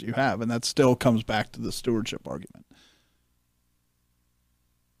resources you have, and that still comes back to the stewardship argument.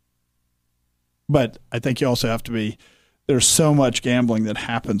 But I think you also have to be, there's so much gambling that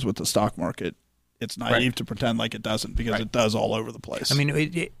happens with the stock market. It's naive to pretend like it doesn't, because it does all over the place.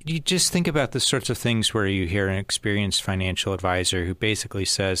 You just think about the sorts of things where you hear an experienced financial advisor who basically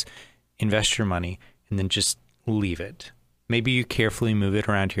says, invest your money and then just leave it. Maybe you carefully move it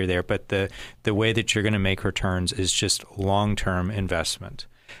around here or there, but the way that you're going to make returns is just long-term investment,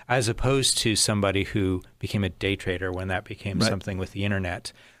 as opposed to somebody who became a day trader when that became something with the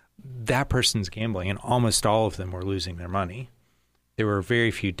internet. That person's gambling, and almost all of them were losing their money. There were very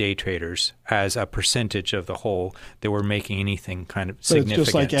few day traders as a percentage of the whole that were making anything kind of significant. It's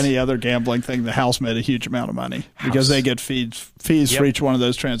just like any other gambling thing. The house made a huge amount of money because they get fees for each one of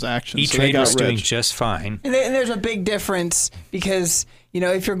those transactions. E-Trade was doing just fine. And there's a big difference because,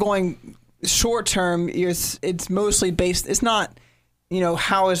 if you're going short term, it's mostly based, it's not,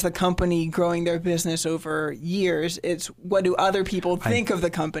 how is the company growing their business over years? It's what do other people think of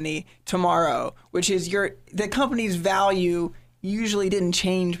the company tomorrow, which is the company's value usually didn't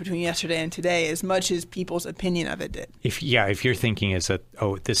change between yesterday and today as much as people's opinion of it did. If you're thinking is that,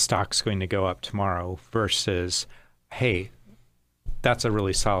 this stock's going to go up tomorrow versus, hey, that's a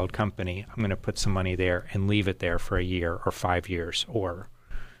really solid company. I'm going to put some money there and leave it there for a year or 5 years, or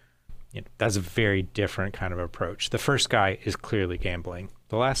that's a very different kind of approach. The first guy is clearly gambling.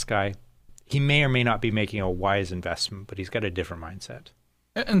 The last guy, he may or may not be making a wise investment, but he's got a different mindset.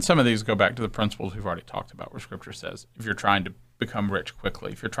 And some of these go back to the principles we've already talked about, where Scripture says if you're trying to become rich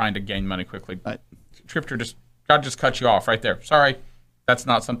quickly, if you're trying to gain money quickly, Scripture God just cuts you off right there. Sorry, that's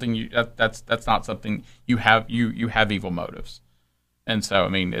not something that's not something you have. You have evil motives, and so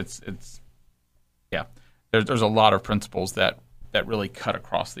it's There's a lot of principles that really cut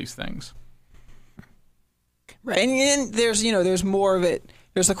across these things. Right, and there's more of it.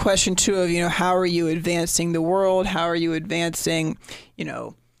 There's a question too of how are you advancing the world? How are you advancing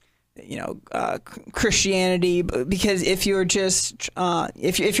Christianity? Because if you're just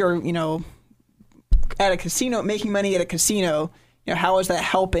if you're at a casino making money at a casino, how is that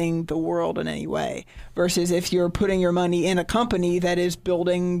helping the world in any way? Versus if you're putting your money in a company that is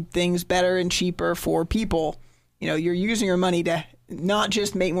building things better and cheaper for people, you're using your money to not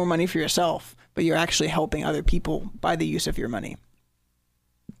just make more money for yourself, but you're actually helping other people by the use of your money.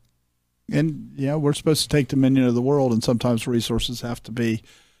 And we're supposed to take dominion of the world, and sometimes resources have to be,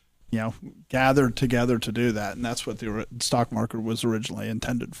 gathered together to do that. And that's what the stock market was originally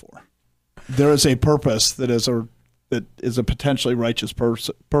intended for. There is a purpose that is a potentially righteous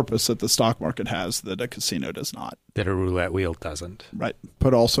purpose that the stock market has that a casino does not. That a roulette wheel doesn't. Right.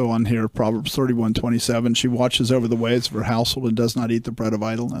 Put also on here Proverbs 31:27. She watches over the ways of her household and does not eat the bread of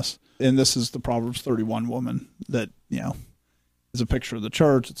idleness. And this is the Proverbs 31 woman that is a picture of the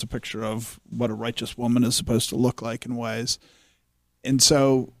church. It's a picture of what a righteous woman is supposed to look like in ways. And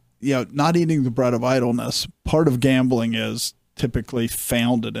so, not eating the bread of idleness, part of gambling is typically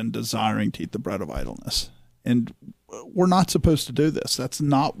founded in desiring to eat the bread of idleness. And we're not supposed to do this. That's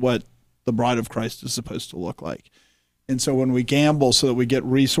not what the bride of Christ is supposed to look like. And so when we gamble so that we get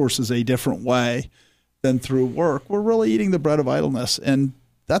resources a different way than through work, we're really eating the bread of idleness. And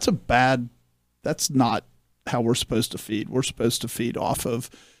that's not how we're supposed to feed. We're supposed to feed off of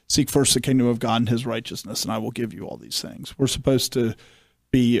seek first the kingdom of God and his righteousness, and I will give you all these things. We're supposed to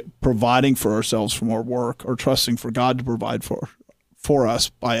be providing for ourselves from our work, or trusting for God to provide for us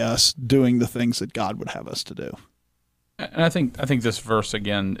by us doing the things that God would have us to do. And I think this verse,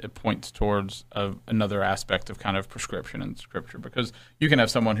 again, it points towards another aspect of kind of prescription in Scripture, because you can have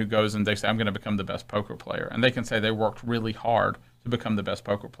someone who goes and they say, I'm going to become the best poker player. And they can say they worked really hard to become the best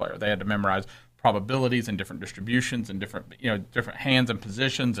poker player. They had to memorize probabilities and different distributions and different hands and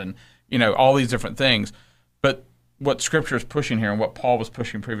positions and, all these different things. But what Scripture is pushing here, and what Paul was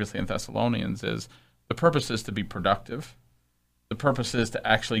pushing previously in Thessalonians, is the purpose is to be productive. The purpose is to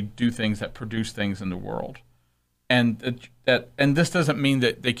actually do things that produce things in the world. And this doesn't mean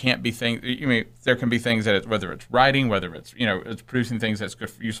that they can't be things. There can be things that whether it's writing, whether it's it's producing things that's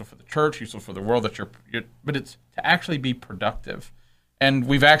good, useful for the church, useful for the world. But it's to actually be productive. And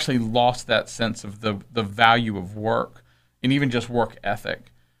we've actually lost that sense of the value of work and even just work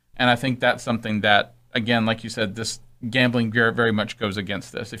ethic. And I think that's something that, again, like you said, this gambling very, very much goes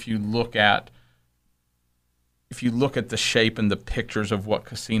against this. If you look at the shape and the pictures of what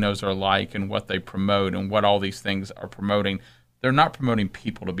casinos are like and what they promote and what all these things are promoting, they're not promoting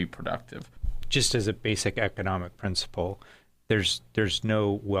people to be productive. Just as a basic economic principle, there's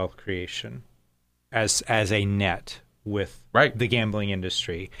no wealth creation as a net with the gambling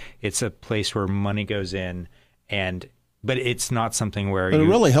industry. It's a place where money goes in, but it's not something where it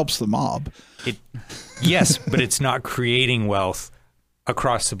really helps the mob. Yes, but it's not creating wealth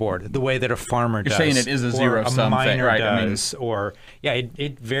across the board the way that a farmer does. You're saying it is a zero-sum thing, right? Does,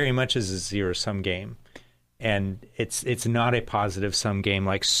 it very much is a zero-sum game, and it's not a positive-sum game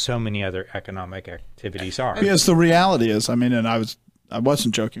like so many other economic activities are. Yes, the reality is, and I I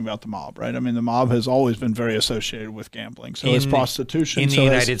wasn't joking about the mob, right? I mean, the mob has always been very associated with gambling. So is prostitution. In the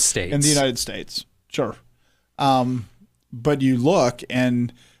United States. In the United States, sure. But you look,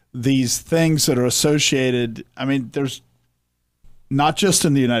 and these things that are associated, I mean, there's not just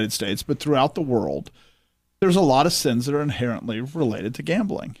in the United States, but throughout the world, there's a lot of sins that are inherently related to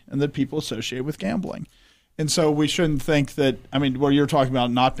gambling and that people associate with gambling. And so we shouldn't think that, I mean, where you're talking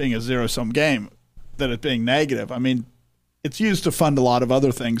about not being a zero-sum game, that it being negative. I mean, it's used to fund a lot of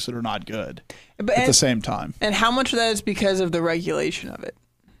other things that are not good at the same time. And how much of that is because of the regulation of it?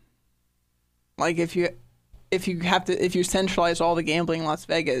 Like if you centralize all the gambling in Las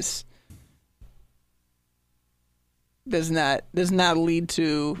Vegas, doesn't that lead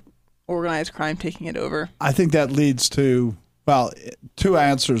to organized crime taking it over? I think that leads to, well, two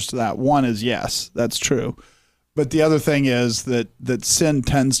answers to that. One is yes, that's true. But the other thing is that sin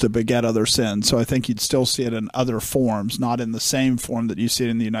tends to beget other sins. So I think you'd still see it in other forms, not in the same form that you see it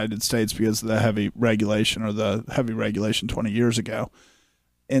in the United States because of the heavy regulation 20 years ago.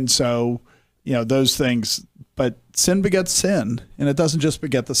 And so, you know, those things, but sin begets sin, and it doesn't just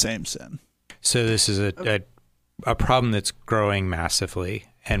beget the same sin. So this is a problem that's growing massively.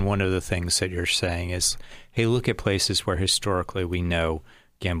 And one of the things that you're saying is, hey, look at places where historically we know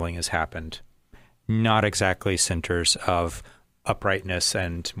gambling has happened. Not exactly centers of uprightness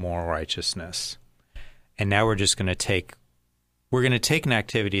and moral righteousness. And now we're going to take an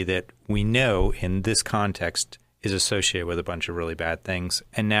activity that we know in this context is associated with a bunch of really bad things,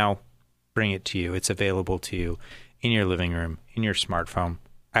 and now bring it to you. It's available to you in your living room, in your smartphone,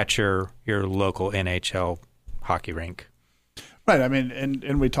 at your local NHL hockey rink. Right. I mean,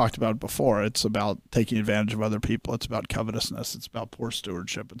 and we talked about it before. It's about taking advantage of other people. It's about covetousness. It's about poor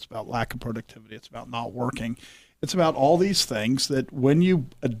stewardship. It's about lack of productivity. It's about not working. It's about all these things that when you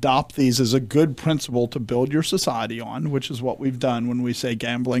adopt these as a good principle to build your society on, which is what we've done when we say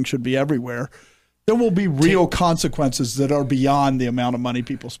gambling should be everywhere, there will be real consequences that are beyond the amount of money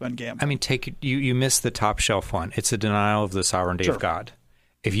people spend gambling. I mean, you missed the top shelf one. It's a denial of the sovereignty of God.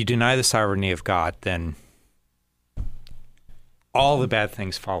 If you deny the sovereignty of God, then all the bad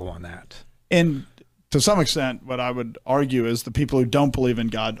things follow on that. And to some extent, what I would argue is the people who don't believe in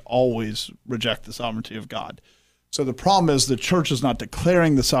God always reject the sovereignty of God. So the problem is the church is not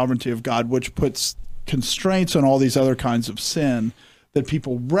declaring the sovereignty of God, which puts constraints on all these other kinds of sin that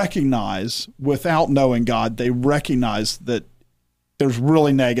people recognize without knowing God. They recognize that there's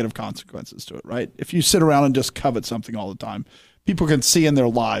really negative consequences to it, right? If you sit around and just covet something all the time, people can see in their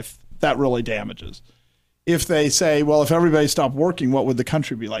life that really damages. If they say, well, if everybody stopped working, what would the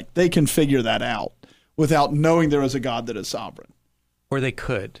country be like? They can figure that out without knowing there is a God that is sovereign. Or they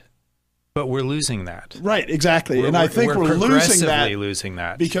could, but we're losing that. Right, exactly. And I think we're losing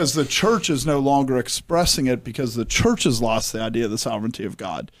that because the church is no longer expressing it because the church has lost the idea of the sovereignty of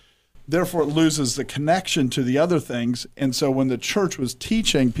God. Therefore, it loses the connection to the other things. And so when the church was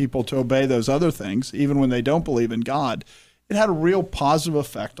teaching people to obey those other things, even when they don't believe in God, it had a real positive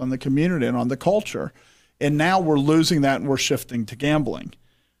effect on the community and on the culture. And now we're losing that and we're shifting to gambling,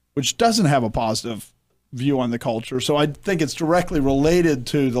 which doesn't have a positive view on the culture. So I think it's directly related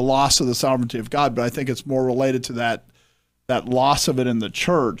to the loss of the sovereignty of God, but I think it's more related to that loss of it in the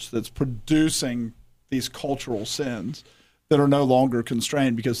church that's producing these cultural sins that are no longer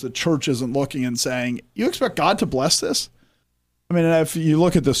constrained because the church isn't looking and saying, you expect God to bless this? I mean, if you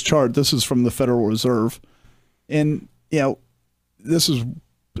look at this chart, this is from the Federal Reserve, and, you know, this is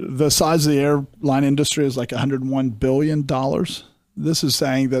the size of the airline industry is like $101 billion. This is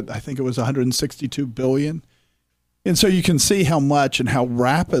saying that I think it was $162 billion. And so you can see how much and how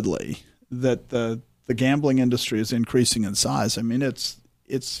rapidly that the gambling industry is increasing in size. I mean, it's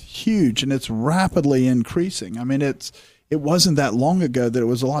huge and it's rapidly increasing. I mean, it wasn't that long ago that it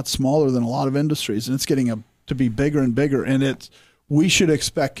was a lot smaller than a lot of industries, and it's getting to be bigger and bigger. And we should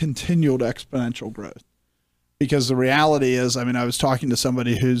expect continual exponential growth. Because the reality is, I mean, I was talking to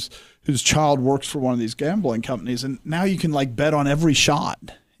somebody whose child works for one of these gambling companies, and now you can like bet on every shot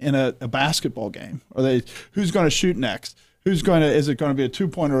in a basketball game. Who's going to shoot next? Is it going to be a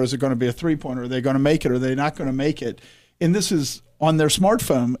 2-pointer or is it going to be a 3-pointer? Are they going to make it or are they not going to make it? And this is on their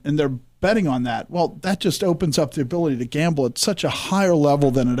smartphone, and they're betting on that. Well, that just opens up the ability to gamble at such a higher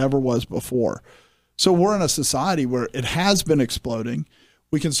level than it ever was before. So we're in a society where it has been exploding.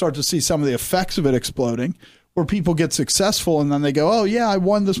 We can start to see some of the effects of it exploding, where people get successful and then they go, oh, yeah, I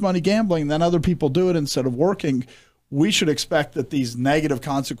won this money gambling. And then other people do it instead of working. We should expect that these negative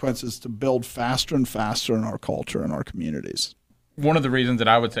consequences to build faster and faster in our culture and our communities. One of the reasons that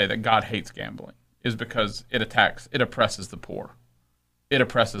I would say that God hates gambling is because it oppresses the poor. it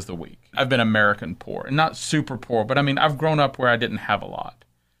oppresses the weak. I've been American poor, and not super poor, but I mean, I've grown up where I didn't have a lot.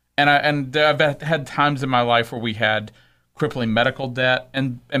 And I've had times in my life where we had crippling medical debt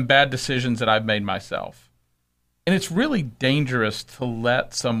and bad decisions that I've made myself. And it's really dangerous to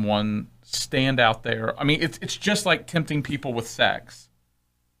let someone stand out there. I mean, it's just like tempting people with sex.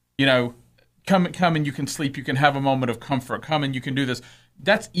 You know, come and you can sleep, you can have a moment of comfort, come and you can do this.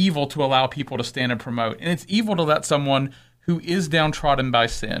 That's evil to allow people to stand and promote. And it's evil to let someone who is downtrodden by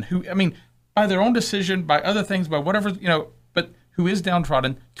sin, who, I mean, by their own decision, by other things, by whatever, you know, but who is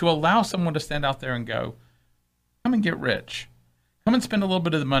downtrodden, to allow someone to stand out there and go, come and get rich. Come and spend a little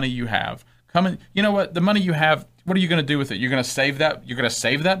bit of the money you have. Come and, you know what, the money you have, what are you going to do with it? You're going to save that? You're going to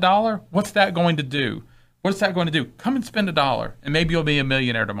save that dollar? What's that going to do? What's that going to do? Come and spend $1, and maybe you'll be a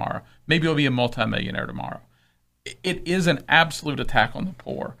millionaire tomorrow. Maybe you'll be a multimillionaire tomorrow. It is an absolute attack on the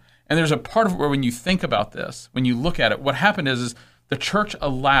poor. And there's a part of it where when you think about this, when you look at it, what happened is the church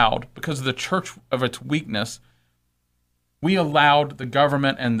allowed, because of the church of its weakness, we allowed the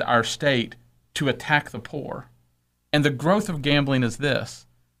government and our state to attack the poor. And the growth of gambling is this.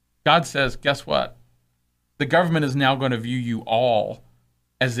 God says, guess what? The government is now going to view you all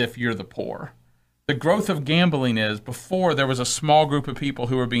as if you're the poor. The growth of gambling is, before there was a small group of people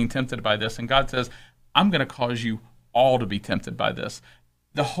who were being tempted by this, and God says, I'm going to cause you all to be tempted by this.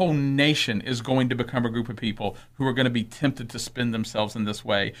 The whole nation is going to become a group of people who are going to be tempted to spend themselves in this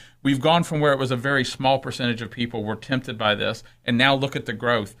way. We've gone from where it was a very small percentage of people were tempted by this, and now look at the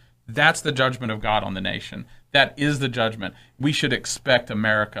growth. That's the judgment of God on the nation. That is the judgment. We should expect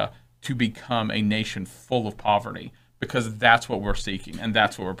America to become a nation full of poverty, because that's what we're seeking and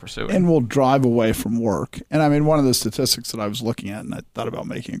that's what we're pursuing. And we'll drive away from work. And I mean, one of the statistics that I was looking at, and I thought about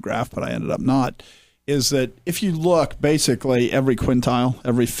making a graph, but I ended up not, is that if you look, basically every quintile,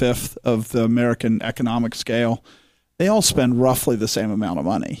 every fifth of the American economic scale, they all spend roughly the same amount of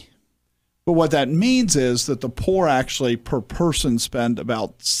money. But what that means is that the poor actually per person spend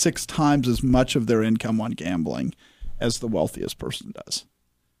about 6 times as much of their income on gambling as the wealthiest person does.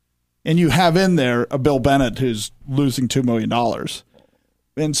 And you have in there a Bill Bennett who's losing $2 million.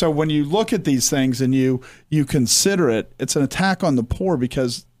 And so when you look at these things and you consider it, it's an attack on the poor,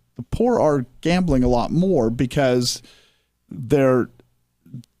 because the poor are gambling a lot more because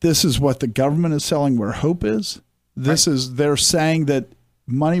this is what the government is selling where hope is. They're saying that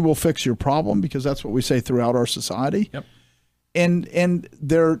money will fix your problem, because that's what we say throughout our society. Yep. And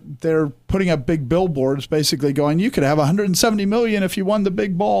they're putting up big billboards basically going, you could have $170 million if you won the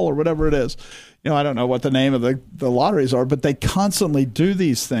big ball or whatever it is. You know, I don't know what the name of the lotteries are, but they constantly do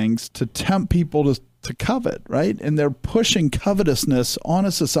these things to tempt people to covet, right? And they're pushing covetousness on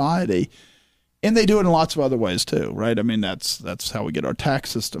a society. And they do it in lots of other ways too, right? I mean, that's how we get our tax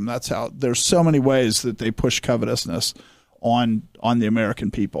system. That's how there's so many ways that they push covetousness on the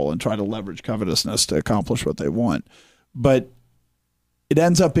American people and try to leverage covetousness to accomplish what they want. But it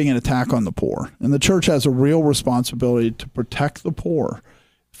ends up being an attack on the poor. And the church has a real responsibility to protect the poor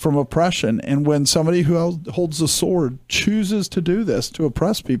from oppression. And when somebody who holds the sword chooses to do this, to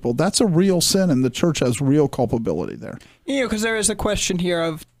oppress people, that's a real sin, and the church has real culpability there. You know, because there is a question here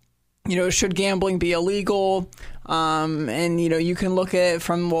of, you know, should gambling be illegal? And, you know, you can look at it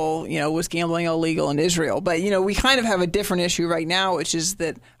from, well, you know, was gambling illegal in Israel? But, you know, we kind of have a different issue right now, which is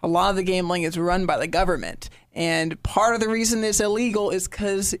that a lot of the gambling is run by the government. And part of the reason it's illegal is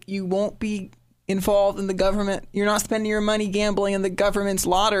because you won't be involved in the government. You're not spending your money gambling in the government's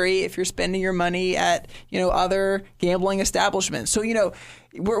lottery if you're spending your money at, you know, other gambling establishments. So, you know,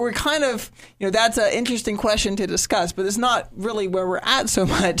 we're kind of, you know, that's an interesting question to discuss, but it's not really where we're at so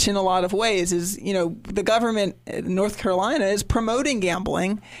much in a lot of ways. Is, you know, the government in North Carolina is promoting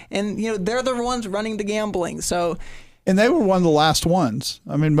gambling, and, you know, they're the ones running the gambling. So, and they were one of the last ones.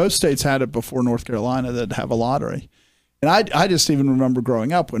 I mean, most states had it before North Carolina that have a lottery. And I just even remember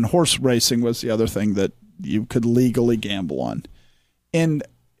growing up when horse racing was the other thing that you could legally gamble on. And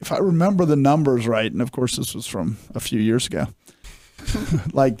if I remember the numbers right, and of course this was from a few years ago,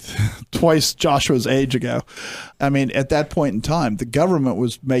 like twice Joshua's age ago. I mean, at that point in time, the government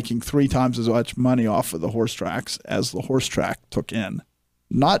was making 3 times as much money off of the horse tracks as the horse track took in,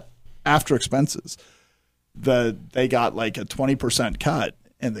 not after expenses. They got like a 20% cut,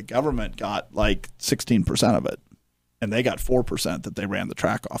 and the government got like 16% of it. And they got 4% that they ran the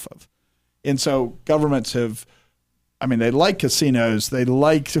track off of. And so governments have, I mean, they like casinos, they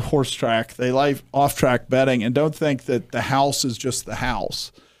like horse track, they like off-track betting, and don't think that the house is just the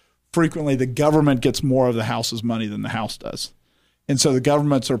house. Frequently, the government gets more of the house's money than the house does. And so the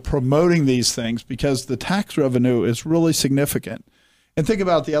governments are promoting these things because the tax revenue is really significant. And think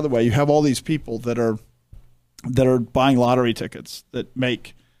about it the other way. You have all these people that are that are buying lottery tickets that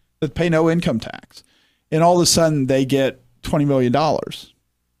pay no income tax. And all of a sudden they get $20 million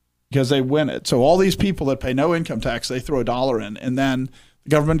because they win it. So all these people that pay no income tax, they throw $1 in, and then the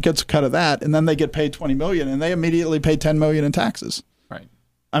government gets a cut of that, and then they get paid $20 million, and they immediately pay $10 million in taxes. Right.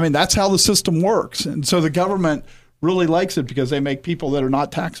 I mean, that's how the system works. And so the government really likes it because they make people that are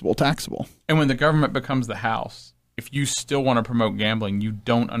not taxable. And when the government becomes the house, if you still want to promote gambling, you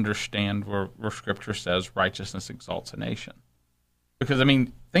don't understand where Scripture says righteousness exalts a nation. Because, I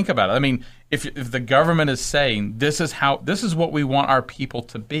mean, think about it. I mean, if the government is saying this is what we want our people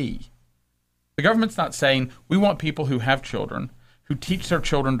to be, the government's not saying we want people who have children, who teach their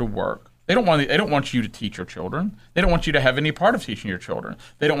children to work. They don't want you to teach your children. They don't want you to have any part of teaching your children.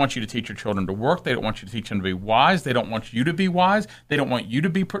 They don't want you to teach your children to work. They don't want you to teach them to be wise. They don't want you to be wise. They don't want you to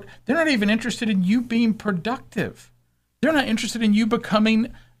be they're not even interested in you being productive. They're not interested in you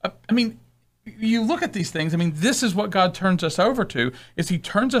becoming you look at these things. I mean, this is what God turns us over to, is he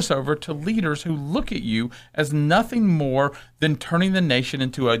turns us over to leaders who look at you as nothing more than turning the nation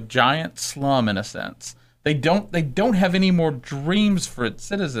into a giant slum, in a sense. They don't have any more dreams for its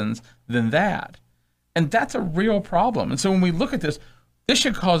citizens than that. And that's a real problem. And so when we look at this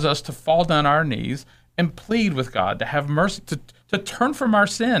should cause us to fall down our knees and plead with God to have mercy, to turn from our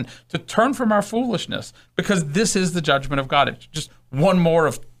sin, to turn from our foolishness, because this is the judgment of God. It's just one more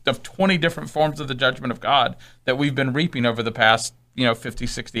of 20 different forms of the judgment of God that we've been reaping over the past 50,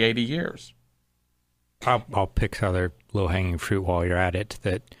 60, 80 years. I'll pick other low-hanging fruit while you're at it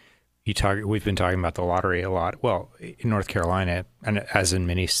that we've been talking about the lottery a lot. Well, in North Carolina, and as in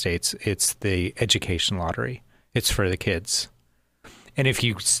many states, it's the education lottery. It's for the kids. And if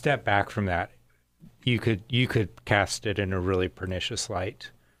you step back from that, you could cast it in a really pernicious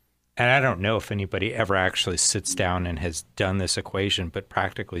light. And I don't know if anybody ever actually sits down and has done this equation, but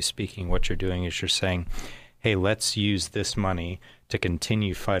practically speaking, what you're doing is you're saying, hey, let's use this money to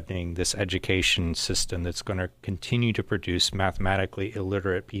continue funding this education system that's going to continue to produce mathematically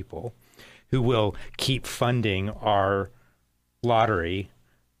illiterate people who will keep funding our lottery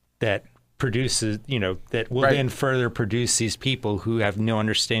that produces, that will then further produce these people who have no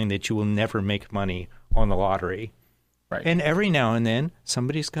understanding that you will never make money on the lottery. Right. And every now and then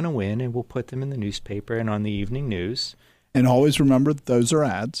somebody's going to win, and we'll put them in the newspaper and on the evening news. And always remember that those are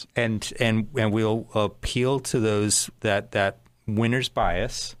ads. And we'll appeal to those that winner's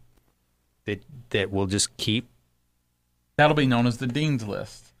bias that will just keep. That'll be known as the Dean's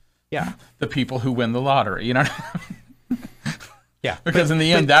List. Yeah. The people who win the lottery, Yeah. Because in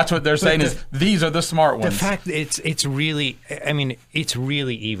the end, that's what they're saying is these are the smart ones. The fact it's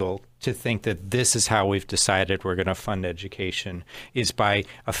really evil to think that this is how we've decided we're going to fund education, is by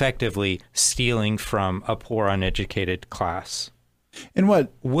effectively stealing from a poor, uneducated class. And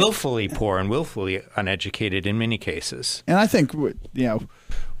what willfully poor and willfully uneducated in many cases. And I think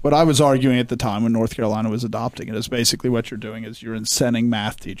what I was arguing at the time when North Carolina was adopting it is basically what you're doing is you're incenting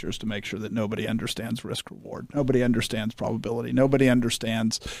math teachers to make sure that nobody understands risk reward. Nobody understands probability. Nobody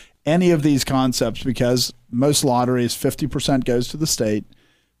understands any of these concepts, because most lotteries, 50% goes to the state,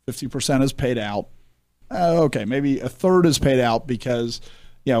 50% is paid out. Okay, maybe a third is paid out because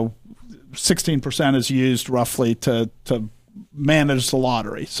 16% is used roughly to manage the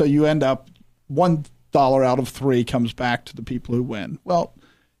lottery. So you end up $1 out of 3 comes back to the people who win. Well,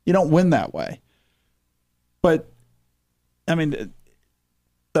 you don't win that way. But, I mean,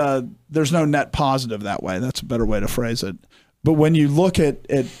 there's no net positive that way. That's a better way to phrase it. But when you look at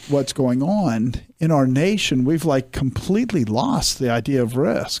what's going on in our nation, we've completely lost the idea of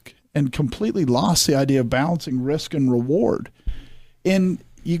risk and completely lost the idea of balancing risk and reward. And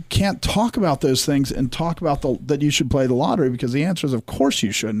you can't talk about those things and talk about that you should play the lottery, because the answer is, of course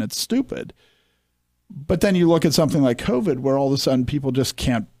you shouldn't. It's stupid. But then you look at something like COVID, where all of a sudden people just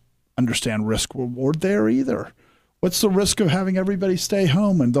can't understand risk reward there either. What's the risk of having everybody stay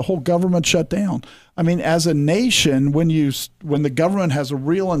home and the whole government shut down? I mean, as a nation, when the government has a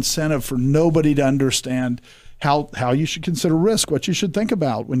real incentive for nobody to understand how you should consider risk, what you should think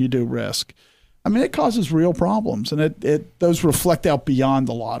about when you do risk, I mean, it causes real problems, and those reflect out beyond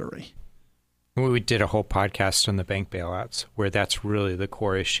the lottery. We did a whole podcast on the bank bailouts, where that's really the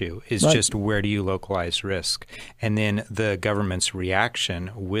core issue, is right. Just where do you localize risk? And then the government's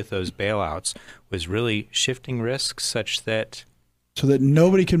reaction with those bailouts was really shifting risk so that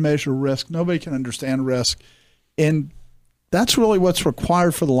nobody can measure risk, nobody can understand risk. And that's really what's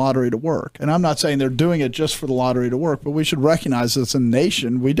required for the lottery to work. And I'm not saying they're doing it just for the lottery to work, but we should recognize as a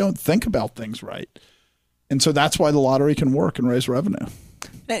nation, we don't think about things right. And so that's why the lottery can work and raise revenue.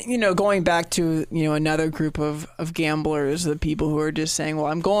 And, going back to, another group of gamblers, the people who are just saying, well,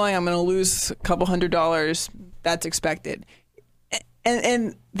 I'm going to lose a couple $100 that's expected.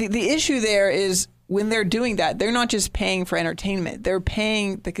 And the issue there is when they're doing that, they're not just paying for entertainment. They're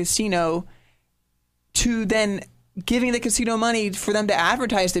paying the casino to then giving the casino money for them to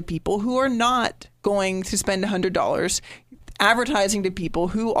advertise to people who are not going to spend $100, advertising to people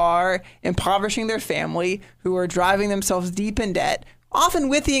who are impoverishing their family, who are driving themselves deep in debt, often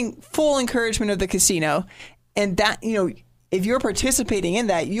with the full encouragement of the casino. And that, if you're participating in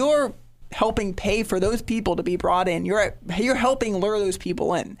that, you're helping pay for those people to be brought in. You're helping lure those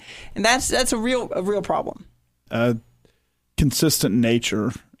people in, and that's a real problem. Consistent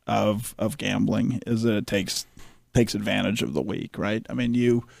nature of gambling is that it takes advantage of the weak, right? I mean,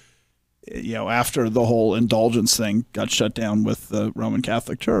 you after the whole indulgence thing got shut down with the Roman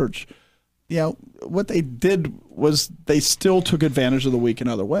Catholic Church, what they did was they still took advantage of the weak in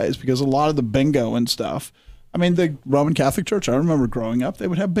other ways, because a lot of the bingo and stuff. I mean, the Roman Catholic Church, I remember growing up, they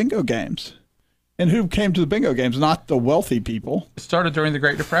would have bingo games. And who came to the bingo games? Not the wealthy people. It started during the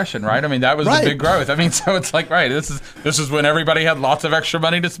Great Depression, right? I mean, that was the big growth. I mean, so it's like, right, this is when everybody had lots of extra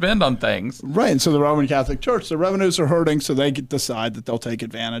money to spend on things. Right, and so the Roman Catholic Church, the revenues are hurting, so they decide that they'll take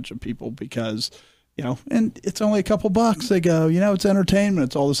advantage of people because, and it's only a couple bucks. They go, it's entertainment,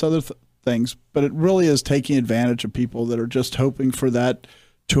 it's all this other things. But it really is taking advantage of people that are just hoping for that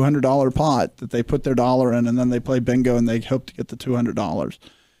 $200 pot that they put their dollar in, and then they play bingo and they hope to get the $200.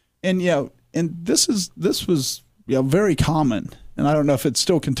 And and this was very common, and I don't know if it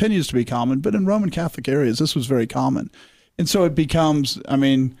still continues to be common, but in Roman Catholic areas this was very common. And so it becomes,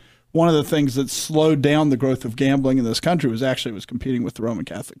 one of the things that slowed down the growth of gambling in this country was competing with the Roman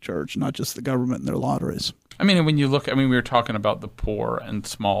Catholic Church, not just the government and their lotteries. When you look, we were talking about the poor and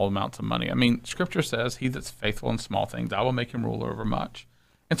small amounts of money. Scripture says, "He that's faithful in small things, I will make him ruler over much."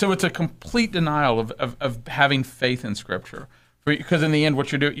 And so it's a complete denial of having faith in Scripture. Because in the end,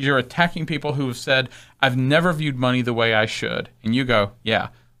 what you're doing, you're attacking people who have said, "I've never viewed money the way I should." And you go, yeah,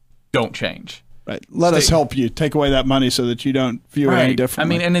 don't change. Right. Let us help you take away that money so that you don't view it any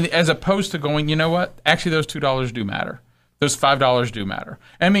differently. And as opposed to going, you know what? Actually, those $2 do matter. Those $5 do matter.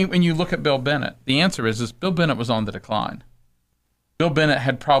 When you look at Bill Bennett, the answer is Bill Bennett was on the decline. Bill Bennett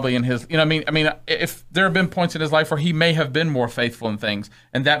had probably in his, if there have been points in his life where he may have been more faithful in things,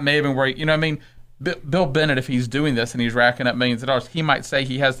 and that may have been where, Bill Bennett, if he's doing this and he's racking up millions of dollars, he might say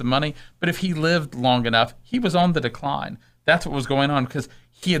he has the money, but if he lived long enough, he was on the decline. That's what was going on, because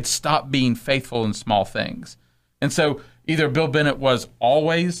he had stopped being faithful in small things. And so either Bill Bennett was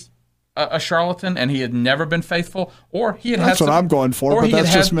always a charlatan and he had never been faithful, or he had that's had what I'm going for, but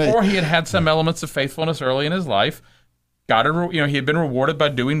that's just me. Or he had had some elements of faithfulness early in his life. He had been rewarded by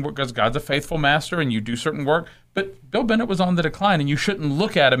doing work, because God's a faithful master and you do certain work. But Bill Bennett was on the decline, and you shouldn't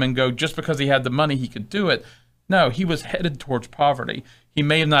look at him and go, just because he had the money, he could do it. No, he was headed towards poverty. He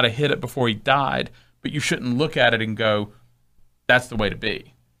may have not have hit it before he died, but you shouldn't look at it and go, that's the way to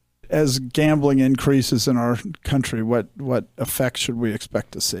be. As gambling increases in our country, what effects should we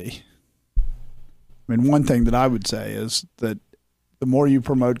expect to see? One thing that I would say is that the more you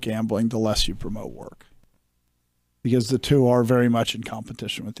promote gambling, the less you promote work, because the two are very much in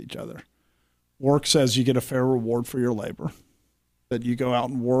competition with each other. Work says you get a fair reward for your labor, that you go out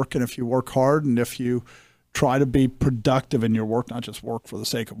and work, and if you work hard and if you try to be productive in your work, not just work for the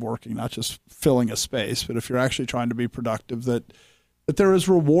sake of working, not just filling a space, but if you're actually trying to be productive, that there is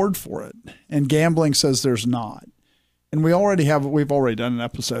reward for it. And gambling says there's not. And we've already done an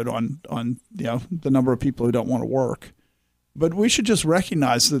episode on the number of people who don't want to work. But we should just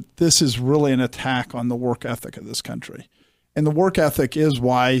recognize that this is really an attack on the work ethic of this country. And the work ethic is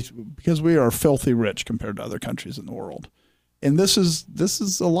because we are filthy rich compared to other countries in the world. And this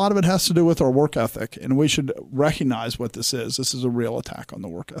is a lot of it has to do with our work ethic, and we should recognize what this is. This is a real attack on the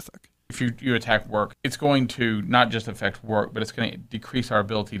work ethic. If you attack work, it's going to not just affect work, but it's going to decrease our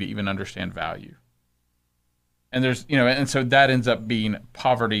ability to even understand value. And and so that ends up being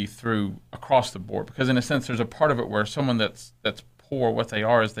poverty through across the board, because in a sense there's a part of it where someone that's poor, what they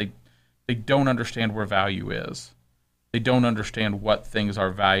are is they don't understand where value is. They don't understand what things are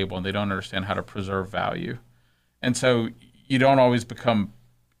valuable, and they don't understand how to preserve value. And so you don't always become,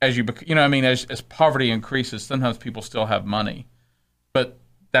 as poverty increases, sometimes people still have money, but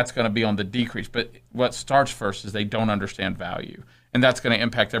that's going to be on the decrease. But what starts first is they don't understand value, and that's going to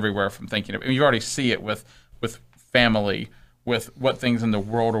impact everywhere from thinking of. You already see it with family, with what things in the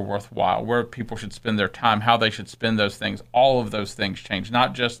world are worthwhile, where people should spend their time, how they should spend those things. All of those things change,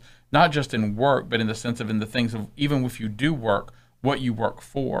 not just in work, but in the sense of in the things of even if you do work, what you work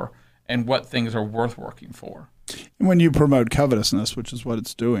for and what things are worth working for. And when you promote covetousness, which is what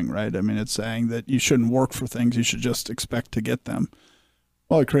it's doing, right? It's saying that you shouldn't work for things, you should just expect to get them.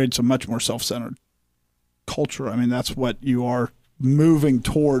 Well, it creates a much more self-centered culture. I mean, that's what you are moving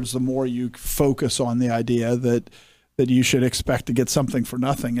towards the more you focus on the idea that you should expect to get something for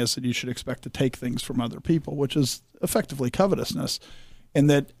nothing, is that you should expect to take things from other people, which is effectively covetousness, and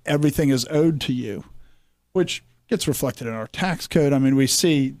that everything is owed to you, which gets reflected in our tax code. I mean, this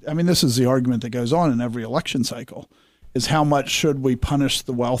is the argument that goes on in every election cycle, is how much should we punish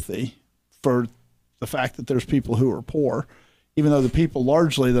the wealthy for the fact that there's people who are poor, even though the people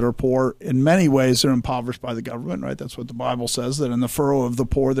largely that are poor in many ways are impoverished by the government, right? That's what the Bible says, that in the furrow of the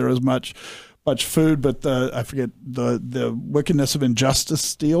poor there is much food, but the wickedness of injustice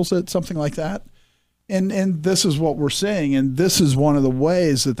steals it, something like that. And this is what we're seeing, and this is one of the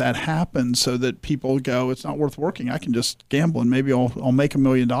ways that happens, so that people go, it's not worth working. I can just gamble, and maybe I'll make $1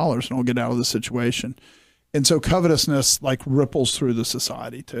 million and I'll get out of the situation. And so covetousness like ripples through the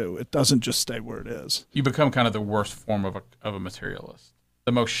society too. It doesn't just stay where it is. You become kind of the worst form of a materialist,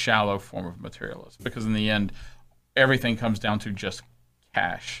 the most shallow form of materialist, because in the end, everything comes down to just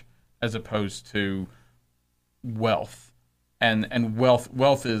cash as opposed to wealth, and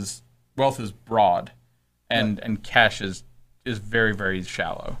wealth is broad, and cash is very, very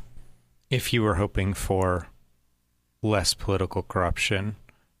shallow. If you were hoping for less political corruption,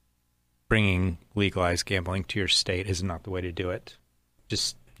 bringing legalized gambling to your state is not the way to do it.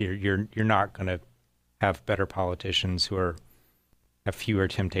 Just you're not going to have better politicians who have fewer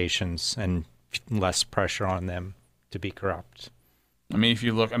temptations and less pressure on them to be corrupt. I mean, if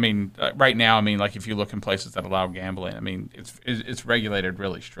you look, right now, like if you look in places that allow gambling, it's regulated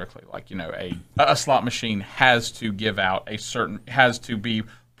really strictly. Like, a slot machine has to be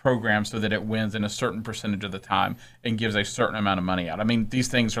programmed so that it wins in a certain percentage of the time and gives a certain amount of money out. These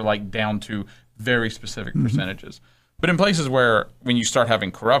things are like down to very specific percentages. But in places where when you start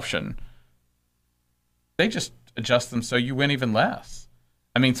having corruption, they just adjust them so you win even less.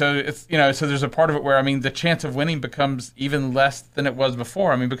 So it's, so there's a part of it where, the chance of winning becomes even less than it was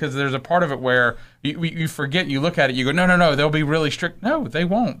before. Because there's a part of it where you forget, you look at it, you go, no, they'll be really strict. No, they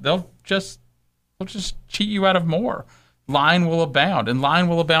won't. They'll just cheat you out of more. Lying will abound, and lying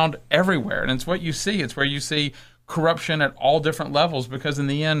will abound everywhere. And it's what you see. It's where you see corruption at all different levels, because in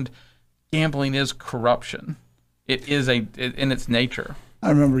the end, gambling is corruption. It is in its nature. I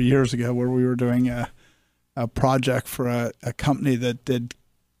remember years ago where we were doing a project for a company that did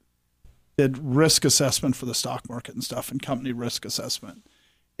risk assessment for the stock market and stuff, and company risk assessment.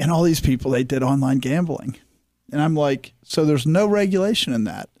 And all these people, they did online gambling. And I'm like, so there's no regulation in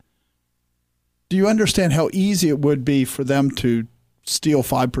that. Do you understand how easy it would be for them to steal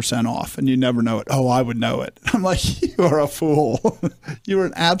 5% off and you never know it? Oh, I would know it. I'm like, you are a fool. You're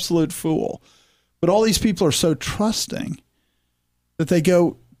an absolute fool. But all these people are so trusting that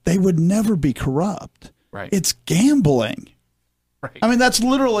they would never be corrupt. Right. It's gambling. Right. That's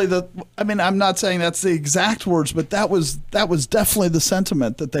literally I'm not saying that's the exact words, but that was definitely the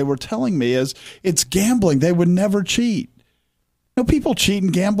sentiment that they were telling me, is it's gambling. They would never cheat. People cheat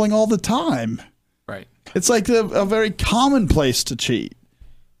in gambling all the time. Right. It's like a very common place to cheat.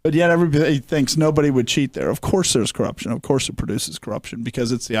 But yet everybody thinks nobody would cheat there. Of course there's corruption. Of course it produces corruption,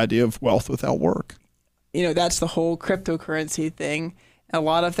 because it's the idea of wealth without work. That's the whole cryptocurrency thing. A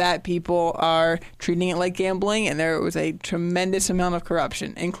lot of that, people are treating it like gambling, and there was a tremendous amount of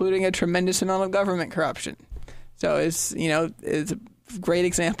corruption, including a tremendous amount of government corruption. So it's a great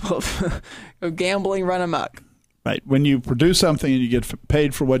example of gambling run amok. Right. When you produce something and you get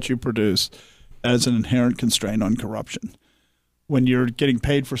paid for what you produce, as an inherent constraint on corruption. When you're getting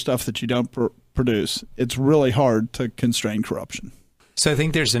paid for stuff that you don't produce, it's really hard to constrain corruption. So I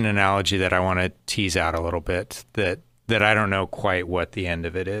think there's an analogy that I want to tease out a little bit that I don't know quite what the end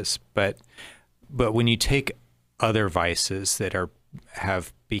of it is, but when you take other vices that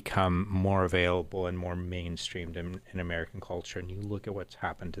have become more available and more mainstreamed in American culture, and you look at what's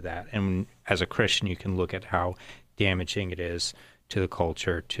happened to that, and as a Christian, you can look at how damaging it is to the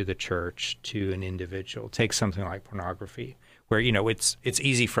culture, to the church, to an individual. Take something like pornography, where it's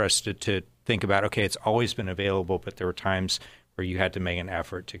easy for us to think about, okay, it's always been available, but there were times where you had to make an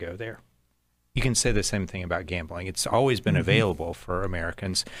effort to go there. You can say the same thing about gambling. It's always been available for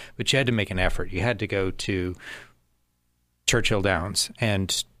Americans, but you had to make an effort. You had to go to Churchill Downs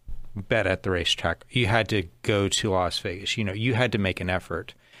and bet at the racetrack. You had to go to Las Vegas. You had to make an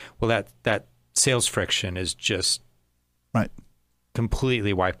effort. Well, that sales friction is just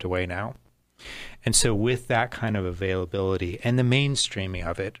completely wiped away now. And so with that kind of availability and the mainstreaming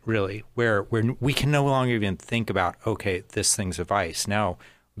of it, really, where we can no longer even think about, okay, this thing's a vice. Now,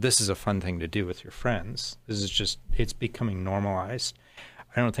 this is a fun thing to do with your friends. It's becoming normalized.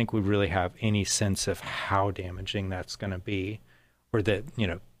 I don't think we really have any sense of how damaging that's going to be, or that,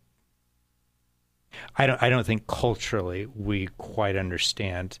 I don't think culturally we quite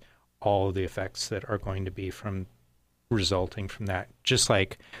understand all of the effects that are going to be from resulting from that. Just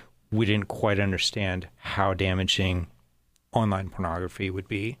like we didn't quite understand how damaging online pornography would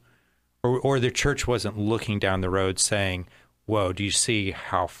be, or the church wasn't looking down the road saying, "Whoa, do you see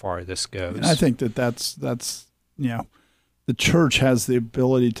how far this goes?" And I think that's the church has the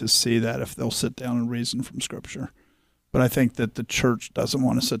ability to see that if they'll sit down and reason from Scripture. But I think that the church doesn't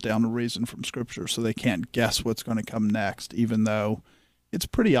want to sit down and reason from Scripture, so they can't guess what's going to come next, even though it's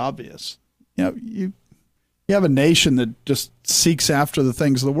pretty obvious. You have a nation that just seeks after the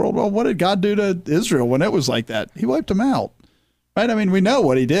things of the world. Well, what did God do to Israel when it was like that? He wiped them out, right? I mean, we know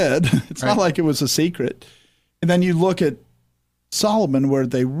what he did. It's not like it was a secret. And then you look at Solomon, where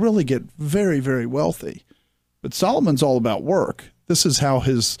they really get very, very wealthy. But Solomon's all about work. This is how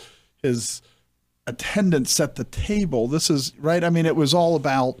his attendants set the table. This is right. I mean, it was all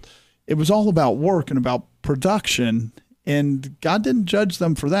about work and about production. And God didn't judge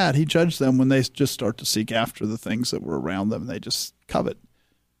them for that. He judged them when they just start to seek after the things that were around them. They just covet.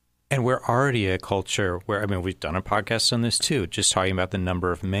 And we're already a culture where, I mean, we've done a podcast on this too, just talking about the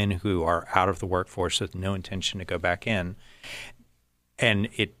number of men who are out of the workforce with no intention to go back in. And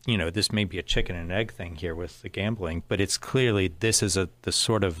this may be a chicken and egg thing here with the gambling, but it's clearly this is the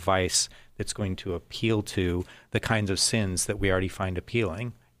sort of vice that's going to appeal to the kinds of sins that we already find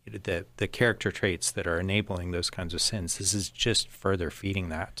appealing, the character traits that are enabling those kinds of sins. This is just further feeding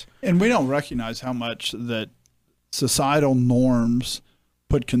that. And we don't recognize how much that societal norms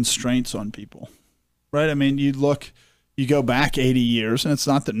put constraints on people, right? I mean, you go back 80 years, and it's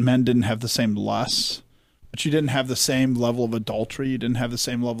not that men didn't have the same lusts, but you didn't have the same level of adultery. You didn't have the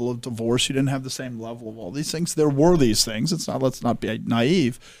same level of divorce. You didn't have the same level of all these things. There were these things. Let's not be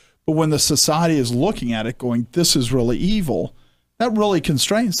naive. But when the society is looking at it going, this is really evil, that really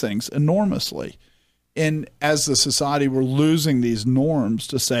constrains things enormously. And as the society, we're losing these norms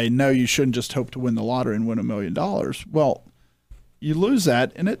to say, no, you shouldn't just hope to win the lottery and win $1 million. Well, you lose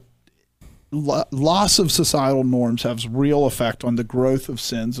that, and loss of societal norms has real effect on the growth of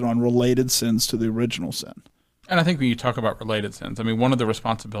sins and on related sins to the original sin. And I think when you talk about related sins, I mean, one of the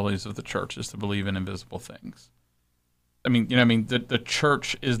responsibilities of the church is to believe in invisible things. I mean, the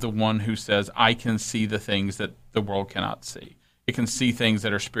church is the one who says, I can see the things that the world cannot see. It can see things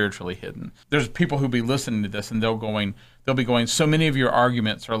that are spiritually hidden. There's people who be listening to this, and they'll be going, so many of your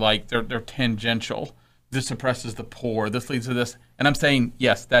arguments are like, they're tangential. This oppresses the poor. This leads to this. And I'm saying,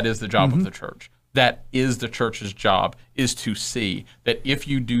 yes, that is the job of the church. That is the church's job, is to see that if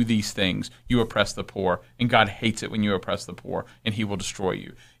you do these things, you oppress the poor, and God hates it when you oppress the poor, and he will destroy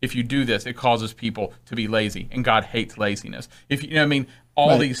you. If you do this, it causes people to be lazy, and God hates laziness.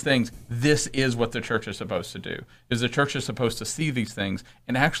 All these things, this is what the church is supposed to do, is the church is supposed to see these things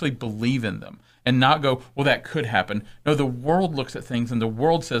and actually believe in them and not go, well, that could happen. No, the world looks at things and the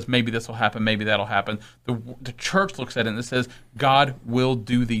world says, maybe this will happen, maybe that'll happen. The church looks at it and it says, God will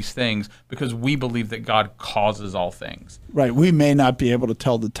do these things because we believe that God causes all things. Right. We may not be able to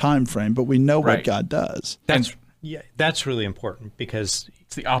tell the time frame, but we know what God does. That's really important because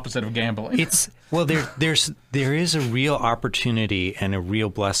it's the opposite of gambling. There is a real opportunity and a real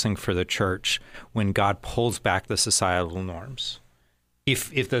blessing for the church when God pulls back the societal norms.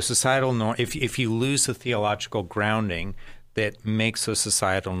 If the societal norm, if you lose the theological grounding that makes those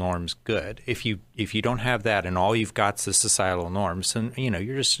societal norms good, if you don't have that and all you've got is the societal norms, then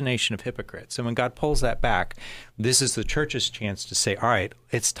you're just a nation of hypocrites. And when God pulls that back, this is the church's chance to say, all right,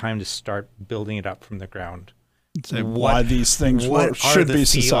 it's time to start building it up from the ground. Say why these things should be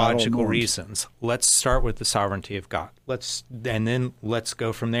theological reasons. Let's start with the sovereignty of God. Let's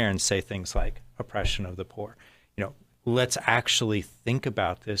go from there and say things like oppression of the poor. Let's actually think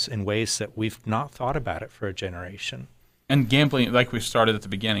about this in ways that we've not thought about it for a generation. And gambling, like we started at the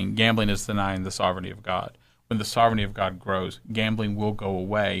beginning, gambling is denying the sovereignty of God. When the sovereignty of God grows, gambling will go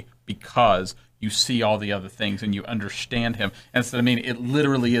away because you see all the other things and you understand him. And so, it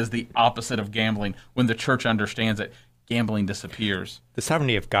literally is the opposite of gambling. When the church understands it, gambling disappears. The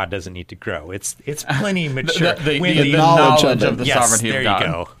sovereignty of God doesn't need to grow. It's plenty mature. the knowledge of the sovereignty of God. There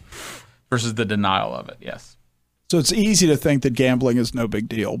you go. Versus the denial of it, yes. So it's easy to think that gambling is no big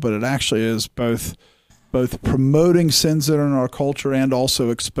deal, but it actually is both promoting sins that are in our culture and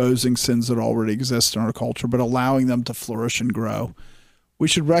also exposing sins that already exist in our culture, but allowing them to flourish and grow. We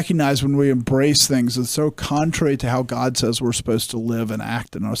should recognize when we embrace things that's so contrary to how God says we're supposed to live and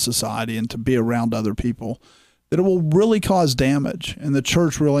act in our society and to be around other people, that it will really cause damage. And the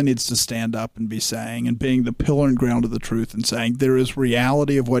church really needs to stand up and be saying, and being the pillar and ground of the truth and saying, there is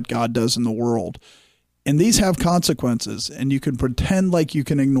reality of what God does in the world. And these have consequences, and you can pretend like you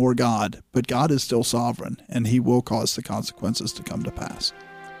can ignore God, but God is still sovereign, and he will cause the consequences to come to pass.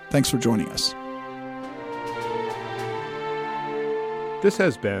 Thanks for joining us. This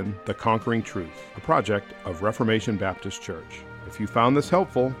has been The Conquering Truth, a project of Reformation Baptist Church. If you found this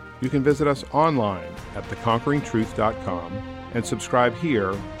helpful, you can visit us online at theconqueringtruth.com and subscribe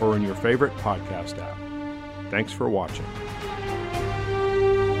here or in your favorite podcast app. Thanks for watching.